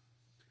Christ.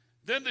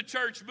 Then the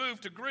church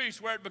moved to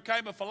Greece where it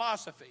became a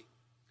philosophy.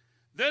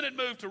 Then it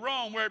moved to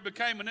Rome where it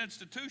became an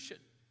institution.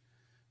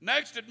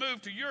 Next it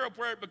moved to Europe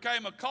where it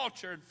became a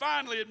culture. And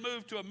finally it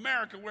moved to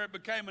America where it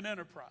became an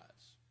enterprise.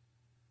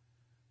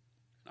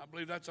 And I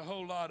believe that's a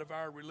whole lot of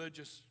our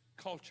religious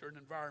culture and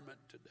environment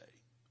today.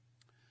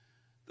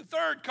 The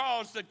third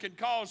cause that can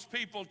cause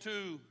people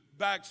to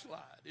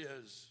backslide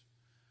is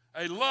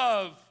a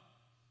love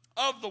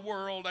of the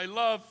world, a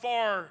love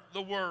for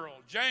the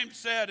world. James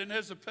said in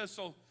his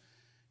epistle,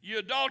 "Ye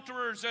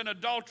adulterers and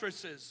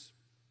adulteresses,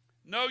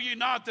 know ye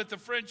not that the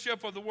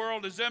friendship of the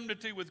world is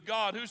enmity with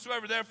God?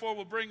 Whosoever therefore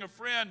will bring a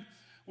friend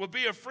will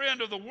be a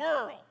friend of the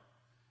world.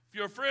 If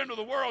you're a friend of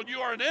the world,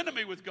 you are an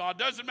enemy with God."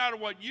 Doesn't matter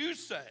what you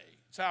say.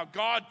 It's how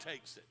God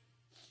takes it.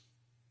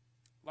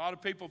 A lot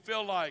of people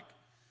feel like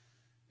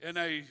in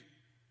a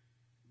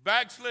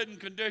backslidden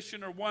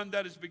condition or one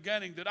that is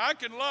beginning that I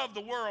can love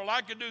the world,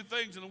 I can do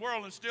things in the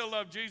world and still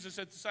love Jesus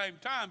at the same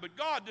time, but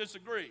God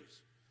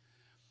disagrees.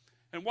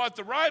 And what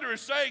the writer is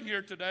saying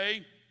here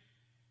today,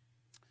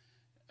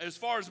 as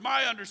far as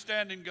my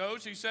understanding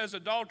goes, he says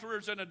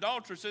adulterers and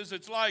adulteresses,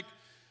 it's like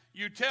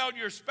you tell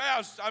your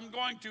spouse, I'm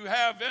going to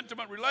have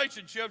intimate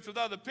relationships with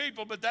other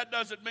people, but that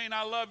doesn't mean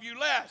I love you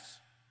less.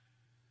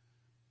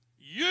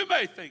 You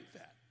may think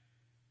that,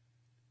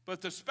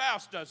 but the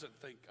spouse doesn't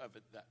think of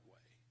it that way.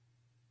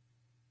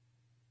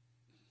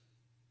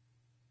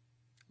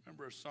 I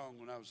remember a song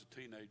when I was a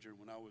teenager,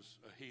 when I was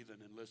a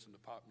heathen and listened to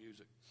pop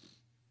music.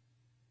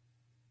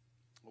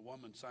 A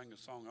woman sang a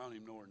song, I don't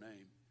even know her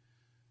name,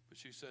 but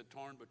she said,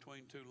 torn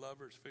between two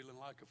lovers, feeling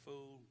like a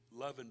fool,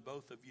 loving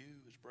both of you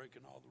is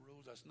breaking all the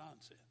rules. That's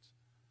nonsense.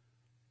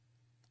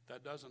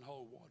 That doesn't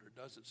hold water,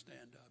 doesn't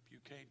stand up. You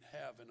can't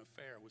have an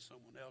affair with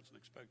someone else and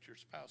expect your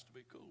spouse to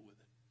be cool with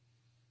it.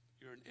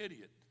 You're an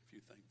idiot if you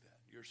think that.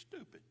 You're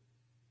stupid.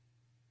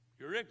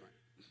 You're ignorant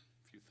if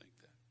you think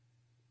that.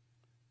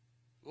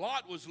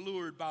 Lot was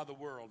lured by the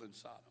world in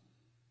Sodom.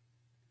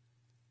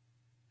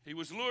 He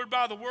was lured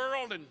by the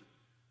world and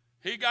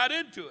he got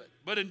into it.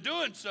 But in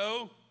doing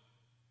so,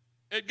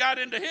 it got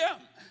into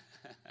him.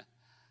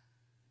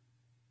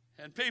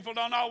 And people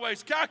don't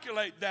always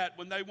calculate that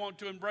when they want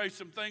to embrace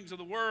some things of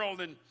the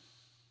world and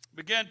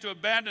begin to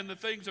abandon the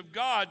things of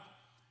God.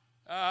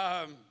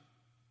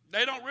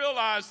 They don't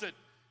realize that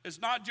it's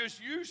not just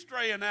you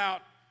straying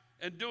out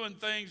and doing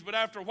things, but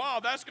after a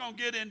while, that's going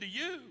to get into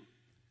you.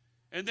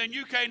 And then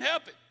you can't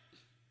help it.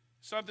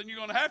 Something you're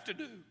going to have to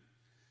do.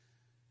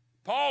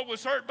 Paul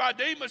was hurt by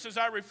Demas, as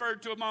I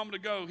referred to a moment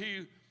ago.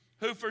 He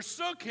who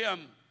forsook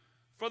him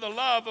for the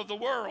love of the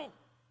world.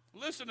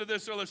 Listen to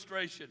this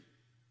illustration.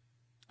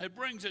 It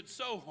brings it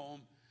so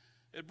home.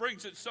 It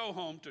brings it so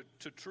home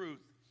to truth.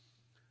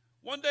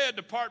 One day a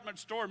department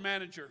store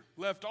manager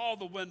left all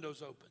the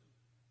windows open.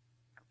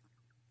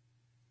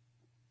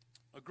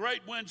 A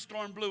great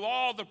windstorm blew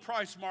all the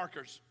price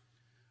markers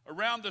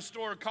around the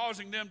store,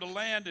 causing them to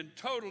land in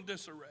total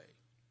disarray.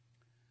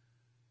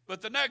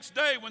 But the next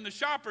day when the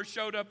shoppers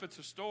showed up at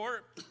the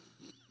store,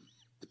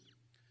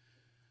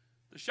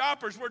 the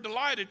shoppers were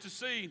delighted to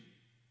see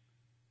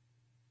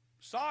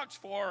socks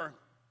for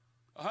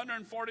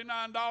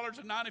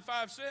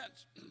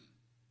 $149.95.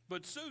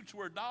 But suits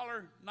were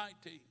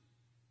 $1.19.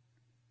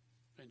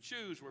 And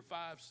shoes were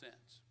 5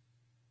 cents.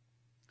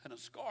 And a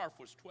scarf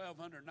was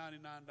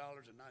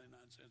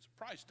 $1,299.99.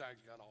 Price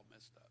tags got all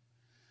messed up.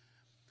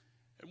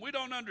 And we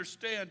don't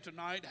understand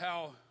tonight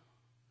how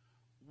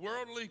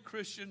worldly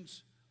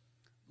Christians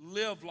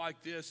live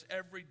like this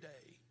every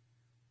day.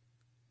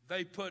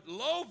 They put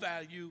low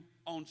value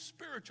on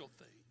spiritual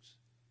things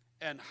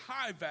and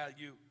high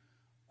value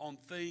on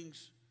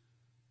things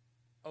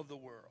of the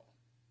world.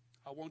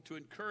 I want to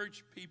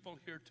encourage people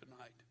here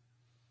tonight.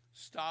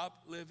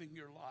 Stop living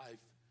your life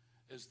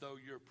as though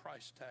your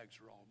price tags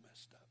are all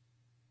messed up.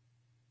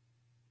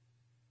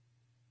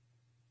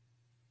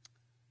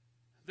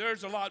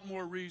 There's a lot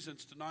more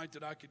reasons tonight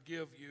that I could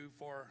give you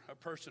for a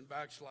person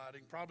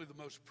backsliding, probably the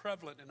most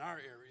prevalent in our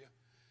area,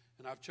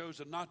 and I've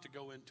chosen not to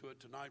go into it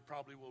tonight.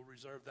 Probably will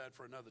reserve that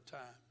for another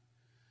time.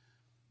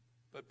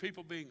 But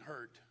people being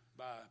hurt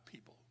by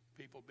people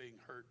being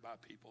hurt by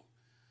people,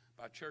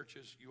 by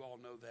churches, you all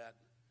know that.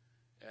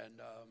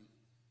 And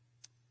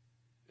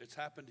it's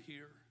happened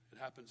here. It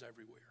happens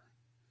everywhere.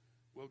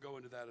 We'll go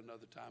into that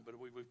another time. But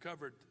we've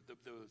covered the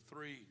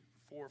 3,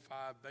 4,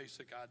 5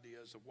 basic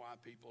ideas of why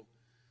people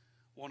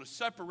want to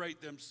separate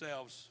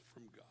themselves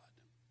from God.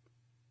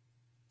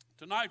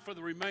 Tonight, for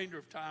the remainder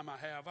of time I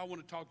have, I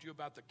want to talk to you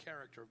about the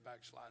character of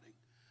backsliding.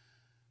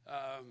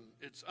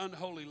 It's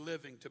unholy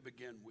living to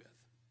begin with.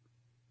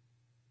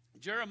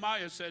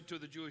 Jeremiah said to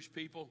the Jewish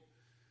people,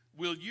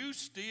 "Will you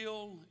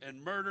steal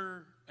and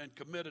murder and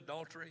commit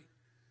adultery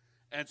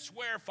and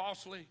swear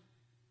falsely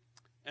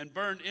and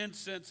burn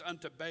incense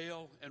unto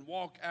Baal and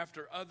walk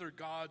after other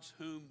gods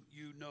whom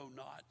you know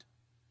not?"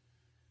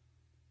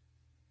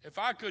 If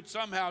I could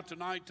somehow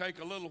tonight take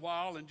a little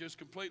while and just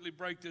completely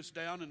break this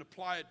down and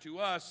apply it to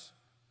us,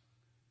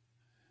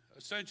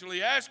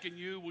 essentially asking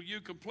you, will you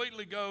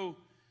completely go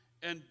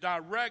in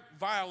direct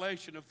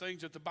violation of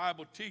things that the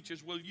Bible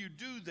teaches? Will you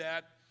do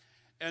that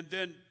and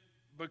then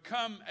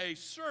become a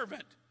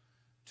servant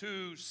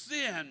to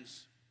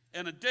sins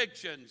and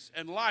addictions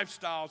and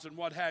lifestyles and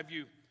what have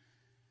you,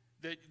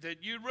 that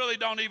you really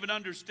don't even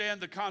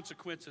understand the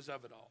consequences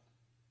of it all?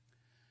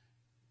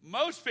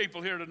 Most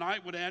people here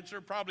tonight would answer,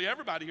 probably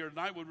everybody here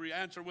tonight would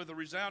answer with a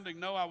resounding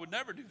no, I would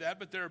never do that.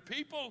 But there are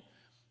people,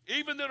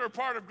 even that are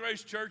part of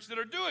Grace Church, that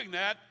are doing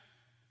that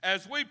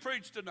as we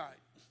preach tonight.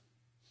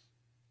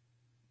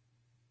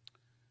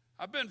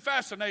 I've been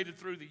fascinated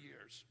through the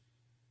years.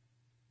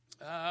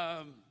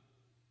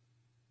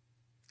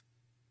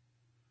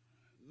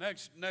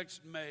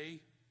 Next May,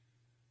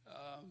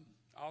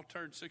 I'll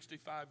turn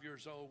 65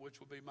 years old, which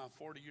will be my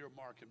 40-year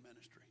mark in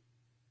ministry.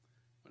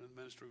 Been in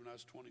ministry when I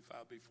was 25.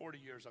 It'll be 40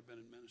 years I've been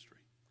in ministry.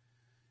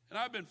 And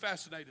I've been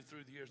fascinated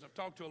through the years. I've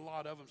talked to a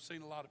lot of them,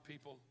 seen a lot of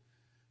people,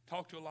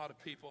 talked to a lot of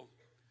people.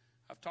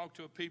 I've talked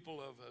to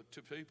people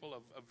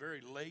of a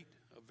very late,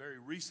 a very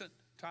recent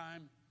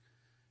time,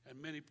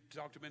 and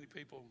talked to many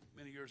people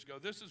many years ago.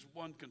 This is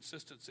one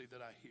consistency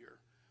that I hear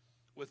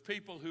with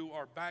people who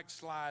are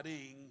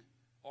backsliding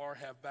or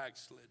have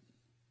backslidden.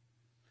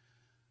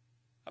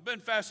 I've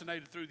been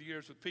fascinated through the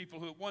years with people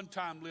who at one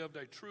time lived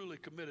a truly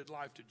committed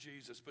life to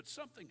Jesus, but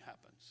something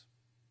happens.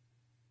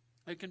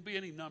 It can be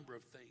any number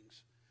of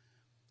things.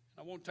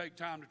 I won't take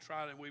time to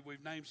try it, and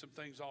we've named some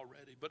things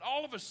already. But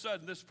all of a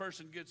sudden, this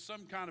person gets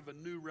some kind of a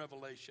new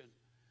revelation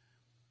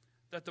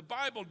that the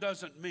Bible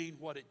doesn't mean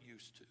what it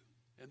used to.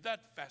 And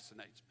that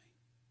fascinates me.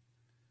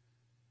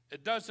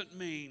 It doesn't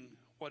mean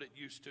what it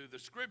used to. The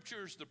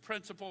scriptures, the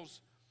principles,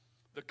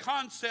 the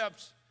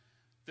concepts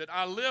that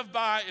I lived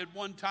by at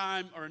one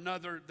time or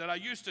another, that I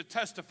used to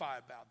testify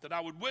about, that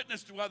I would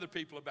witness to other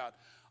people about.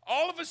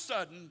 All of a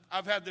sudden,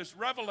 I've had this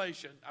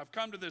revelation. I've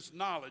come to this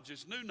knowledge,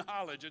 this new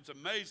knowledge. It's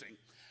amazing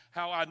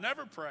how I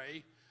never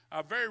pray.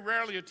 I very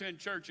rarely attend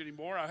church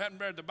anymore. I hadn't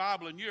read the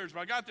Bible in years,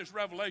 but I got this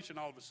revelation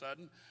all of a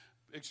sudden.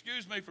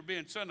 Excuse me for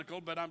being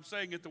cynical, but I'm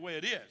saying it the way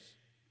it is.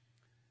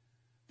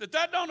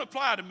 That don't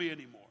apply to me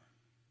anymore.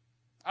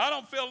 I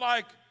don't feel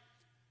like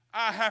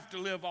I have to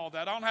live all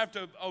that. I don't have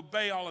to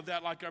obey all of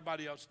that like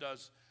everybody else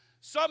does.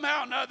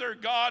 Somehow or another,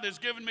 God has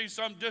given me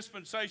some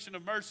dispensation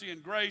of mercy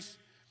and grace,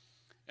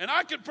 and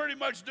I can pretty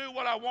much do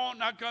what I want,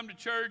 and I come to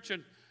church,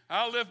 and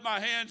I'll lift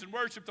my hands and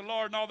worship the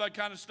Lord and all that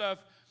kind of stuff.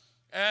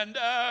 And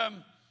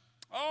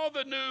all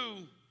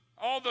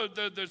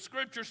the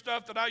scripture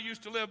stuff that I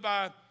used to live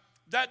by,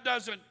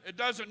 it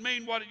doesn't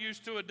mean what it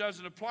used to. It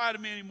doesn't apply to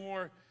me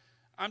anymore.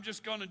 I'm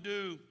just going to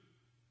do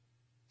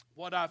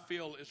what I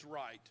feel is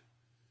right.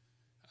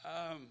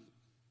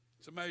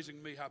 It's amazing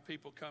to me how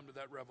people come to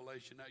that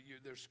revelation.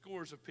 There's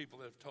scores of people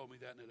that have told me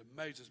that, and it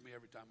amazes me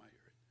every time I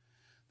hear it.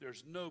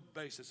 There's no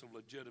basis of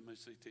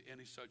legitimacy to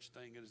any such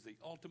thing. It is the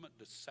ultimate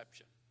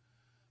deception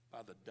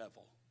by the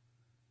devil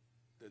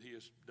that he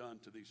has done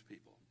to these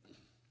people.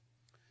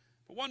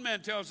 But one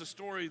man tells a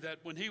story that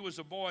when he was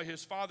a boy,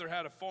 his father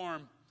had a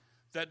farm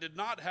that did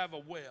not have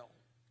a well.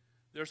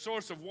 Their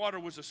source of water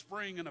was a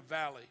spring in a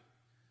valley,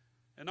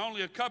 and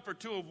only a cup or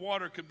two of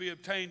water could be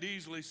obtained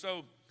easily.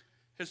 So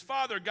his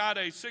father got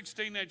a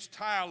 16-inch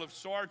tile of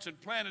sorts and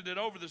planted it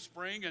over the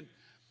spring, and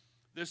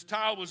this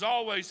tile was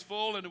always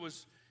full, and it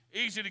was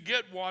easy to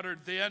get water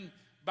then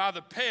by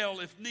the pail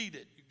if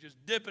needed. You could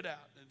just dip it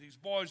out. And these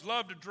boys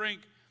loved to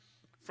drink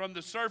from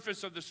the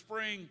surface of the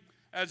spring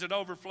as it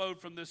overflowed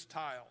from this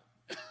tile.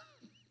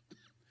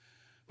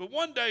 But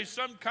one day,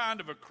 some kind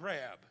of a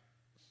crab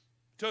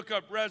took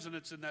up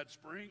residence in that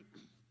spring,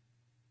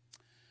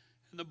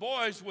 and the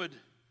boys would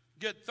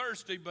get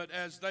thirsty, but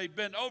as they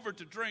bent over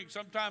to drink,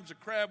 sometimes a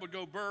crab would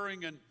go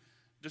burrowing and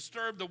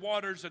disturb the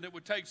waters, and it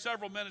would take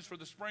several minutes for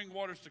the spring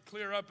waters to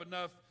clear up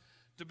enough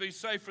to be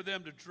safe for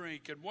them to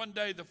drink. And one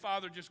day the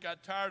father just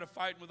got tired of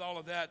fighting with all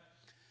of that.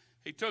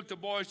 He took the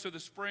boys to the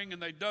spring,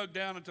 and they dug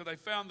down until they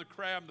found the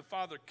crab. The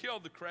father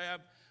killed the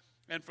crab,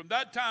 and from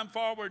that time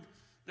forward,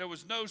 there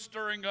was no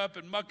stirring up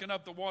and mucking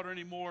up the water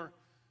anymore,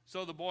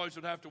 so the boys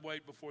would have to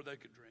wait before they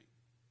could drink.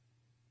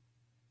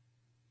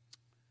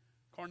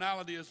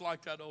 Carnality is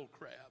like that old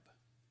crab.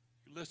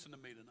 You listen to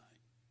me tonight.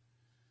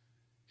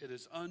 It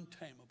is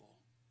untamable.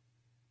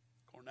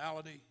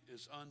 Carnality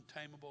is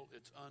untamable.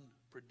 It's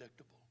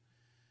unpredictable.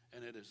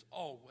 And it is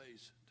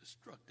always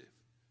destructive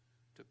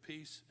to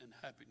peace and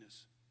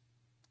happiness.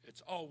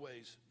 It's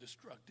always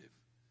destructive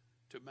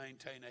to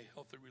maintain a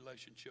healthy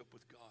relationship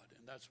with God.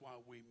 And that's why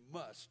we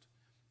must,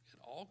 at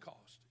all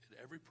costs, at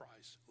every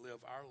price, live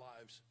our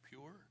lives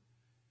pure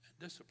and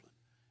disciplined.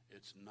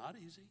 It's not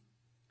easy.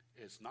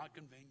 It's not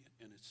convenient,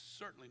 and it's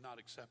certainly not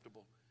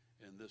acceptable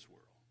in this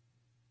world.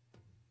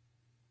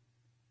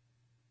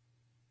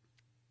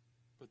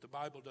 But the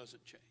Bible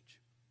doesn't change.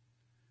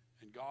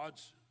 And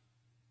God's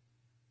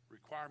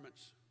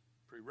requirements,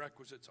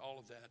 prerequisites, all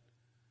of that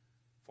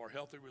for a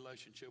healthy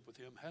relationship with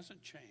Him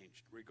hasn't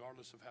changed,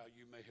 regardless of how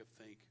you may have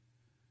think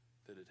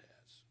that it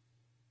has.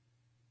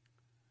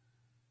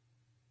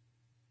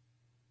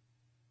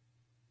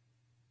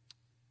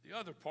 The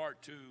other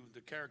part to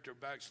the character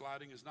of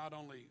backsliding is not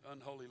only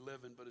unholy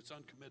living, but it's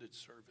uncommitted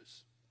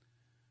service.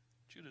 I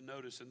want you to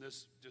notice, and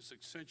this just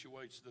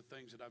accentuates the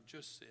things that I've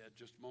just said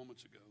just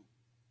moments ago.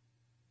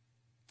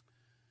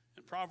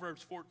 In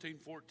Proverbs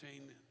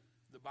 14:14,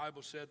 the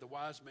Bible said, the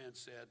wise man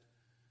said,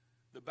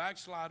 the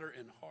backslider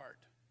in heart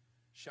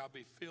shall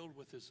be filled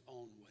with his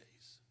own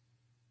ways,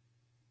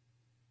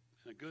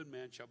 and a good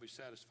man shall be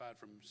satisfied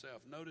from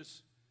himself.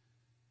 Notice,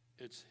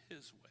 it's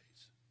his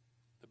ways.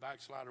 The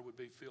backslider would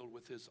be filled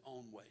with his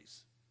own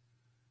ways.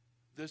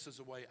 This is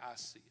the way I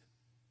see it.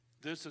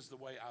 This is the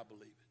way I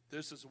believe it.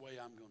 This is the way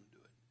I'm going to do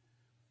it.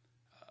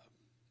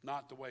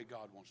 Not the way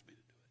God wants me to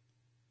do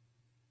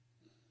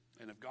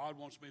it. And if God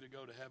wants me to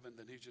go to heaven,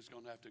 then he's just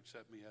going to have to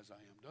accept me as I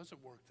am.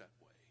 Doesn't work that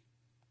way.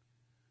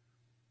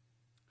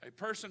 A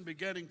person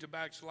beginning to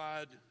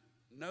backslide,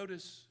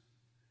 notice,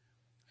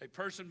 a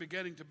person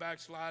beginning to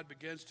backslide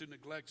begins to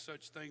neglect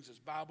such things as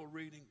Bible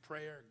reading,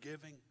 prayer,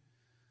 giving,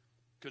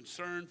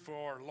 concern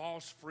for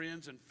lost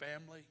friends and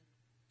family,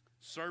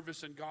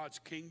 service in God's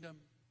kingdom.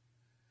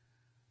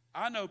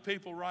 I know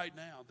people right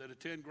now that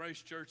attend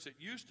Grace Church that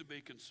used to be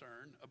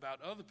concerned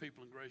about other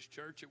people in Grace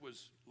Church. It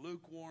was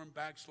lukewarm,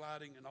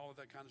 backsliding, and all of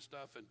that kind of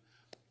stuff. And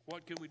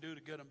what can we do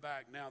to get them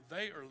back? Now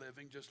they are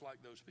living just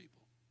like those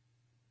people.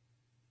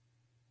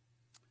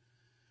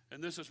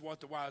 And this is what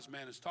the wise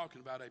man is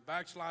talking about. A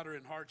backslider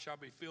in heart shall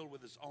be filled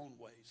with his own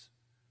ways.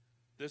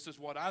 This is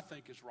what I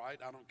think is right.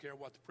 I don't care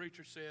what the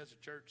preacher says, the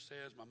church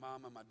says, my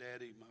mama, my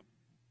daddy, my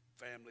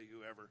family,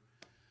 whoever.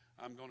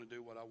 I'm going to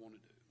do what I want to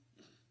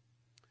do.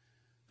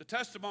 The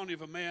testimony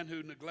of a man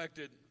who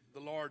neglected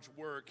the Lord's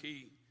work,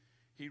 he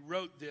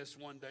wrote this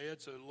one day.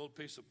 It's a little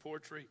piece of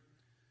poetry.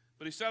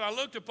 But he said, I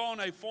looked upon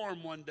a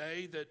farm one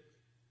day that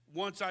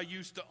once I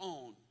used to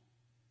own.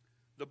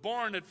 The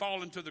barn had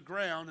fallen to the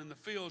ground and the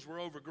fields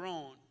were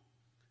overgrown.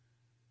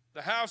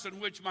 The house in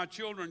which my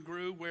children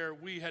grew, where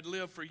we had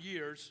lived for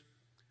years,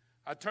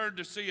 I turned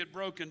to see it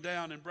broken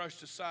down and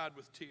brushed aside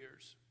with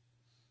tears.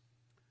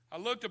 I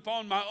looked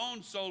upon my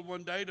own soul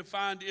one day to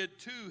find it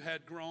too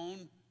had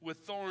grown with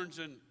thorns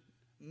and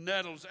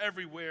nettles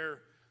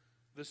everywhere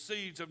the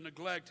seeds of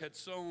neglect had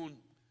sown.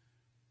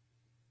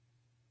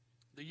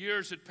 The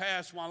years had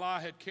passed while I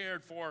had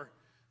cared for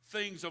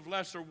things of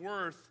lesser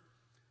worth.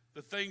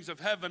 The things of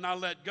heaven I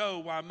let go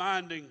while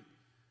minding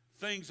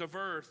things of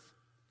earth.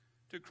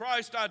 To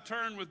Christ I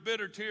turned with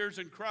bitter tears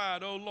and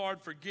cried, O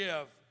Lord,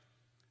 forgive.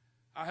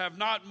 I have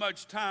not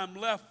much time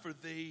left for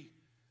thee,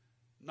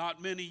 not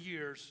many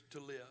years to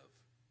live.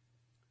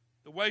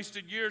 The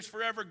wasted years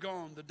forever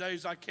gone, the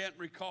days I can't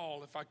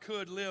recall. If I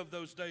could live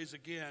those days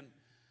again,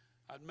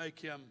 I'd make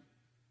him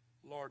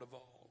Lord of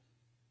all.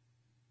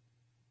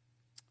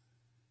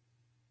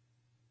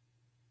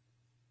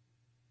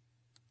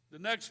 The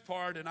next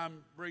part, and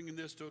I'm bringing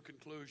this to a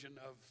conclusion,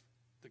 of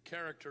the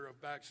character of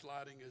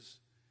backsliding is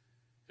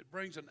it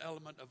brings an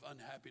element of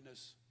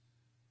unhappiness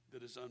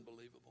that is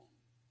unbelievable.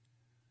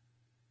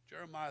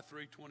 Jeremiah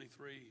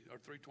 3:23 or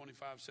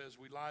 3:25 says,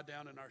 we lie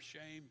down in our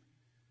shame,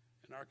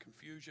 and our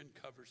confusion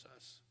covers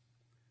us.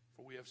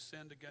 For we have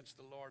sinned against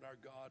the Lord our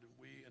God, and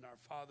we and our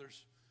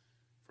fathers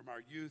from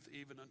our youth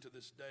even unto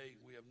this day,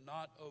 we have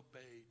not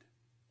obeyed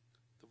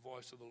the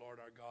voice of the Lord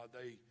our God.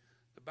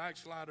 The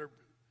backslider,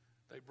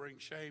 they bring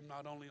shame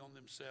not only on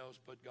themselves,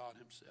 but God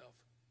himself.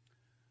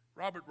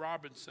 Robert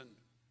Robinson,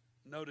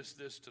 noticed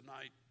this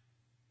tonight,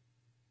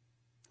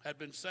 had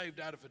been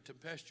saved out of a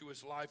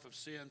tempestuous life of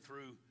sin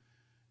through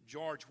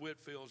George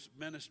Whitfield's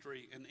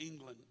ministry in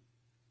England.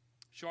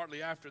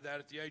 Shortly after that,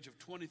 at the age of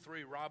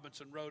 23,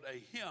 Robinson wrote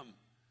a hymn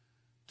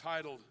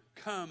titled,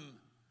 Come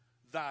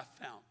Thy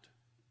Fount,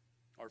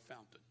 or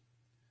Fountain.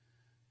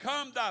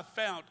 Come thy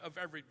fount of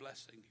every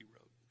blessing, he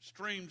wrote.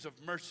 Streams of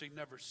mercy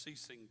never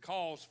ceasing,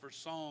 calls for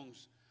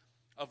songs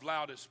of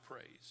loudest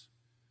praise.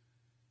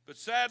 But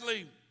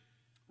sadly,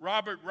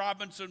 Robert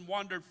Robinson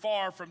wandered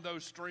far from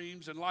those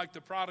streams and, like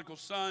the prodigal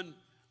son,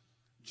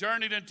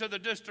 journeyed into the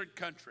distant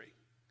country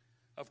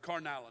of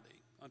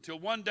carnality. Until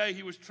one day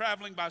he was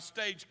traveling by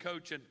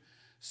stagecoach, and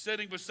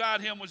sitting beside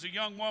him was a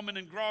young woman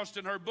engrossed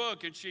in her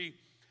book, and she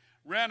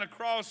ran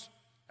across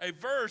a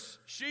verse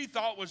she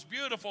thought was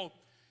beautiful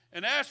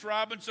and asked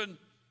Robinson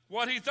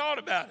what he thought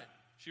about it.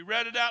 She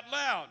read it out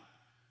loud.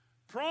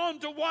 Prone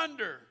to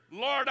wonder,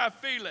 Lord, I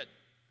feel it.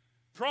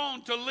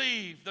 Prone to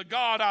leave the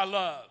God I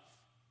love.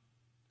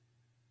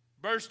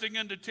 Bursting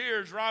into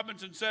tears,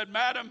 Robinson said,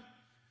 Madam,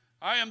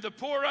 I am the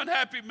poor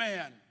unhappy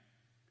man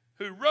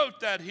who wrote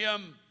that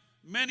hymn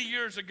many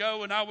years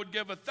ago, and I would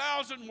give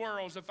 1,000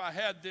 worlds if I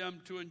had them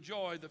to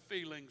enjoy the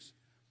feelings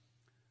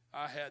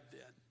I had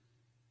then.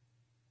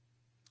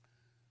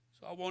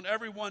 So I want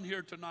everyone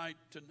here tonight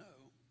to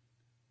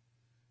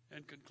know,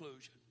 in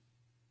conclusion,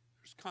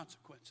 there's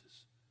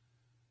consequences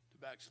to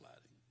backsliding.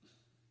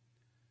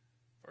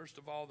 First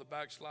of all, the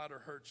backslider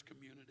hurts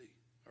community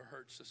or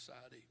hurts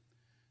society.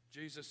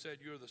 Jesus said,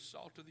 you're the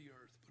salt of the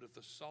earth, but if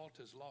the salt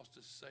has lost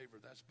its savor,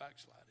 that's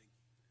backsliding.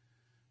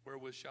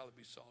 Wherewith shall it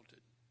be salted?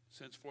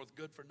 Henceforth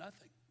good for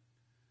nothing,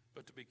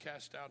 but to be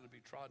cast out and to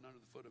be trodden under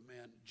the foot of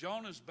men.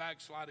 Jonah's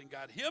backsliding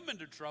got him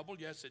into trouble.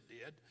 Yes, it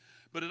did.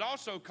 But it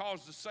also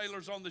caused the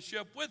sailors on the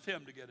ship with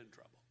him to get in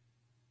trouble.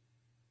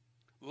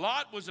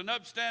 Lot was an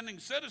upstanding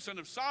citizen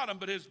of Sodom,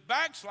 but his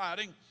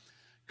backsliding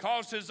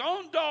caused his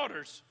own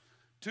daughters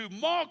to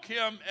mock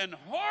him and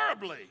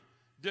horribly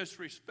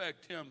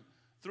disrespect him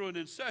through an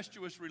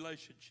incestuous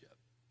relationship.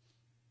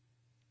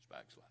 It's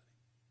backsliding.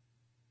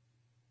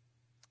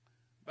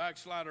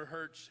 Backslider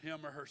hurts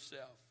him or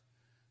herself.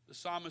 The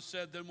psalmist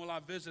said, "Then will I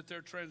visit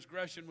their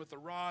transgression with a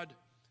rod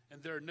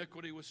and their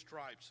iniquity with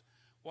stripes."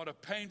 What a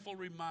painful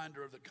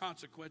reminder of the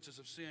consequences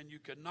of sin. You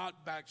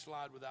cannot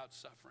backslide without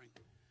suffering.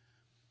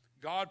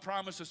 God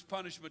promises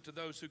punishment to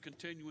those who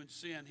continue in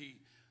sin.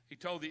 He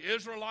told the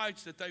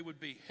Israelites that they would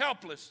be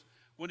helpless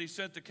when he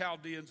sent the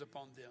Chaldeans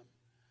upon them.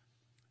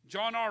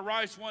 John R.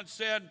 Rice once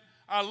said,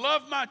 "I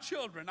love my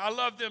children. I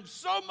love them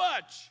so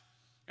much,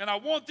 and I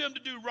want them to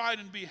do right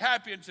and be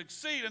happy and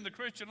succeed in the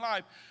Christian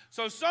life.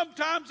 So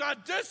sometimes I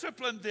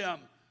discipline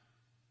them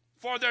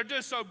for their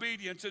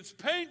disobedience. It's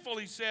painful,"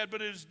 he said,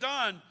 "but it is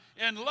done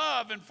in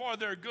love and for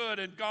their good,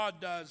 and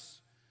God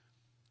does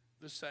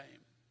the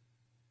same."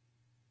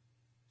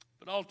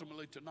 But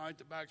ultimately tonight,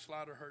 the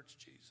backslider hurts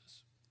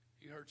Jesus.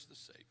 He hurts the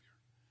Savior.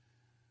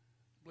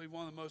 I believe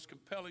one of the most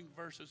compelling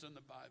verses in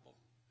the Bible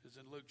is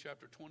in Luke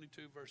chapter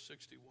 22, verse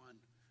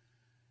 61.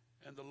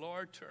 "And the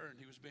Lord turned,"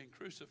 he was being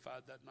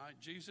crucified that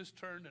night. Jesus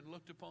turned and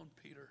looked upon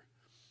Peter.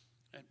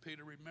 And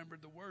Peter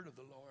remembered the word of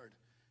the Lord,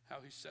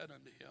 how he said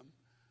unto him,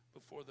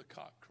 "Before the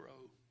cock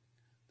crow,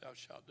 thou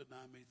shalt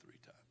deny me 3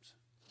 times.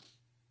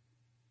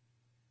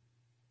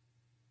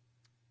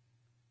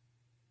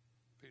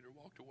 Peter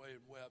walked away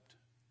and wept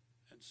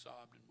and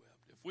sobbed and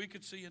wept. If we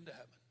could see into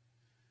heaven,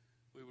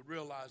 we would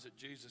realize that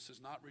Jesus is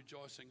not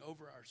rejoicing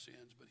over our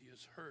sins, but he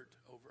is hurt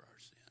over our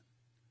sin.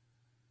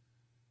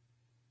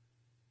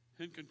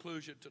 In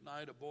conclusion,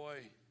 tonight a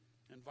boy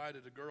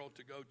invited a girl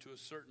to go to a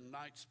certain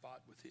night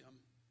spot with him,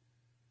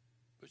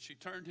 but she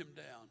turned him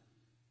down.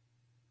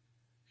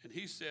 And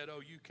he said,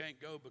 "Oh, you can't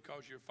go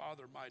because your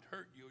father might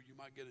hurt you, or you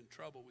might get in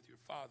trouble with your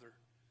father."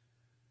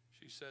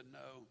 She said,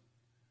 "No,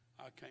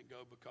 I can't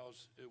go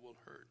because it will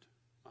hurt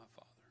my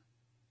father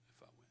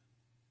if I went."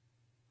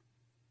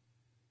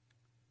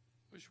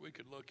 Wish we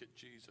could look at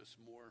Jesus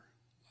more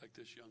like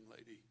this young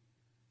lady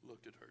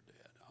looked at her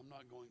dad. I'm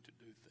not going to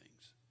do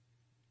things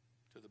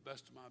to the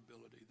best of my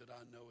ability that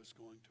I know is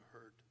going to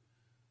hurt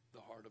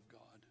the heart of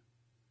God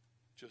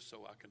just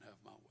so I can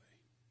have my way.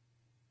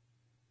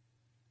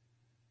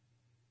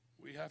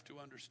 We have to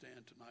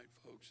understand tonight,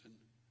 folks, and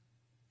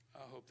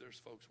I hope there's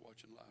folks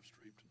watching live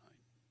stream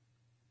tonight,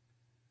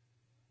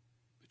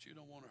 but you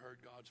don't want to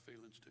hurt God's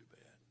feelings too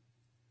bad,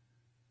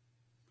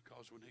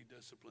 because when he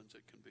disciplines,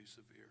 it can be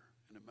severe,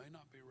 and it may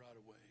not be right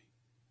away.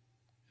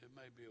 It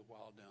may be a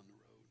while down the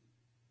road.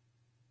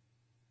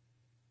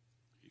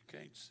 You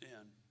can't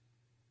sin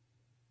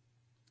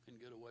and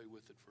get away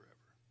with it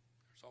forever.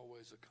 There's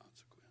always a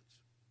consequence.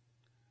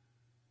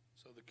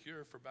 So the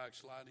cure for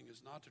backsliding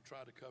is not to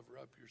try to cover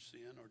up your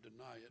sin or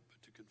deny it,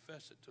 but to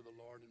confess it to the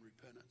Lord in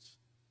repentance.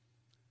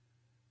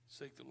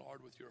 Seek the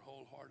Lord with your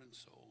whole heart and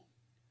soul,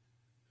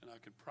 and I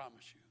can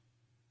promise you,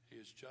 he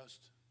is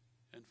just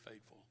and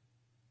faithful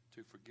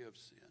to forgive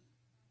sin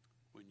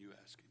when you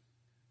ask him.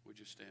 Would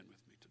you stand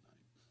with me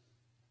tonight?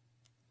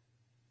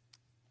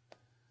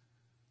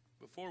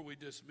 Before we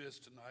dismiss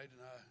tonight,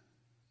 and I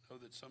know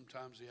that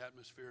sometimes the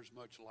atmosphere is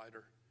much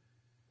lighter,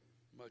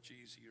 much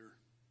easier,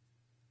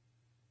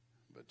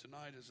 but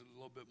tonight is a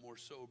little bit more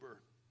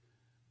sober.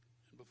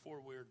 And before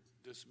we're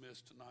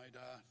dismissed tonight,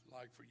 I'd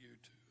like for you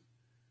to,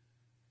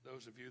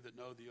 those of you that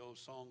know the old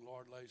song,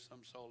 "Lord, lay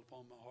some soul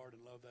upon my heart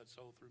and love that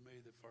soul through me,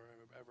 that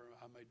forever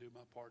I may do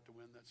my part to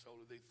win that soul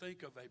to thee."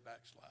 Think of a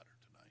backslider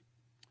tonight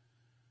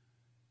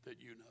that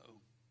you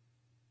know.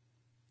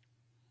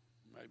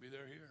 Maybe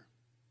they're here.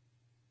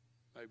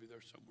 Maybe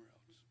they're somewhere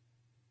else.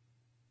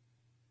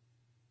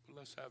 But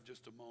let's have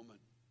just a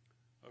moment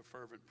of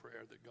fervent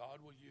prayer that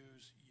God will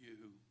use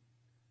you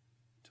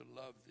to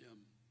love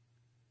them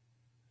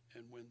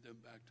and win them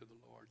back to the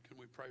Lord. Can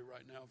we pray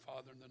right now?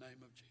 Father, in the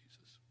name of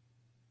Jesus,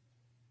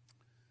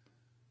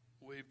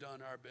 we've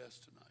done our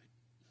best tonight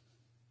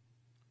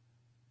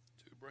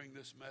to bring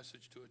this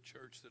message to a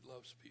church that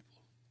loves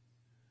people,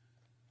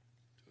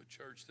 to a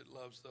church that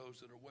loves those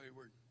that are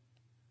wayward.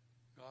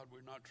 God,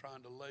 we're not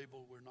trying to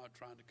label, we're not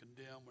trying to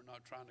condemn, we're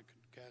not trying to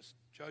cast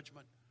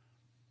judgment,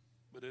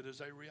 but it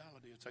is a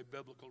reality. It's a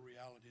biblical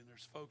reality, and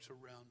there's folks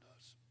around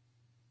us.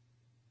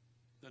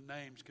 The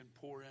names can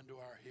pour into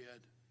our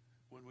head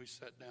when we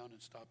sit down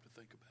and stop to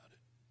think about it.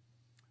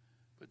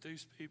 But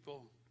these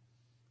people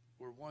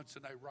were once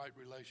in a right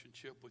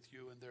relationship with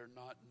you, and they're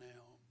not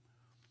now.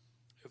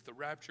 If the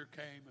rapture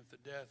came, if the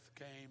death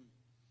came,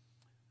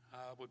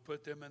 I would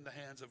put them in the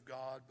hands of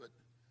God, but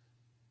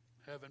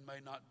heaven may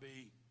not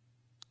be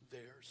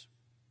theirs.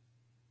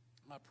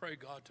 And I pray,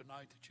 God,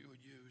 tonight that you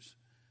would use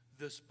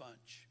this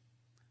bunch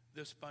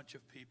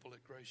of people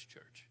at Grace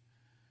Church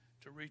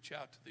to reach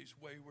out to these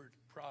wayward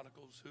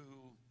prodigals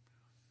who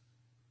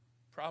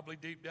probably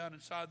deep down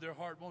inside their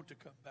heart want to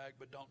come back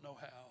but don't know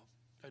how.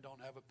 They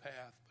don't have a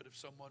path. But if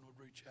someone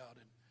would reach out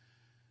and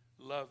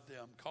love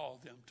them, call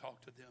them,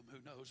 talk to them, who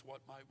knows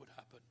what would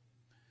happen.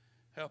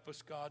 Help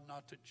us, God,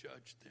 not to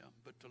judge them,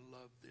 but to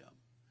love them.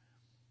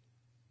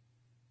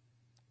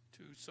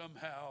 To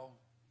somehow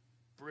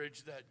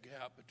bridge that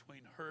gap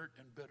between hurt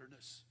and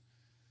bitterness,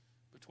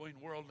 between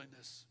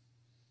worldliness,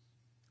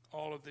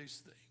 all of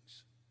these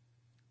things,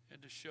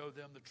 and to show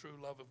them the true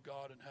love of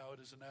God and how it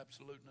is an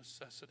absolute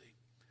necessity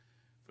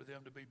for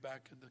them to be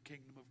back in the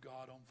kingdom of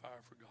God, on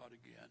fire for God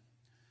again.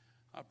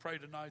 I pray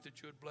tonight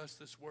that you would bless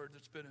this word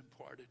that's been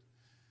imparted,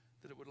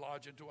 that it would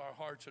lodge into our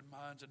hearts and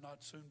minds and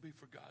not soon be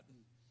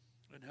forgotten,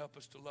 and help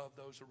us to love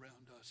those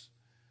around us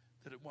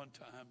that at one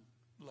time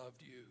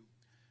loved you.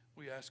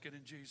 We ask it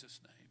in Jesus'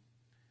 name.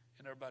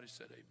 And everybody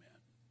said amen.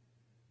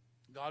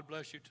 God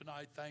bless you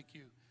tonight. Thank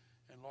you.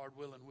 And Lord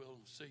willing, we'll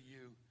see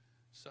you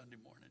Sunday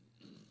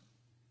morning.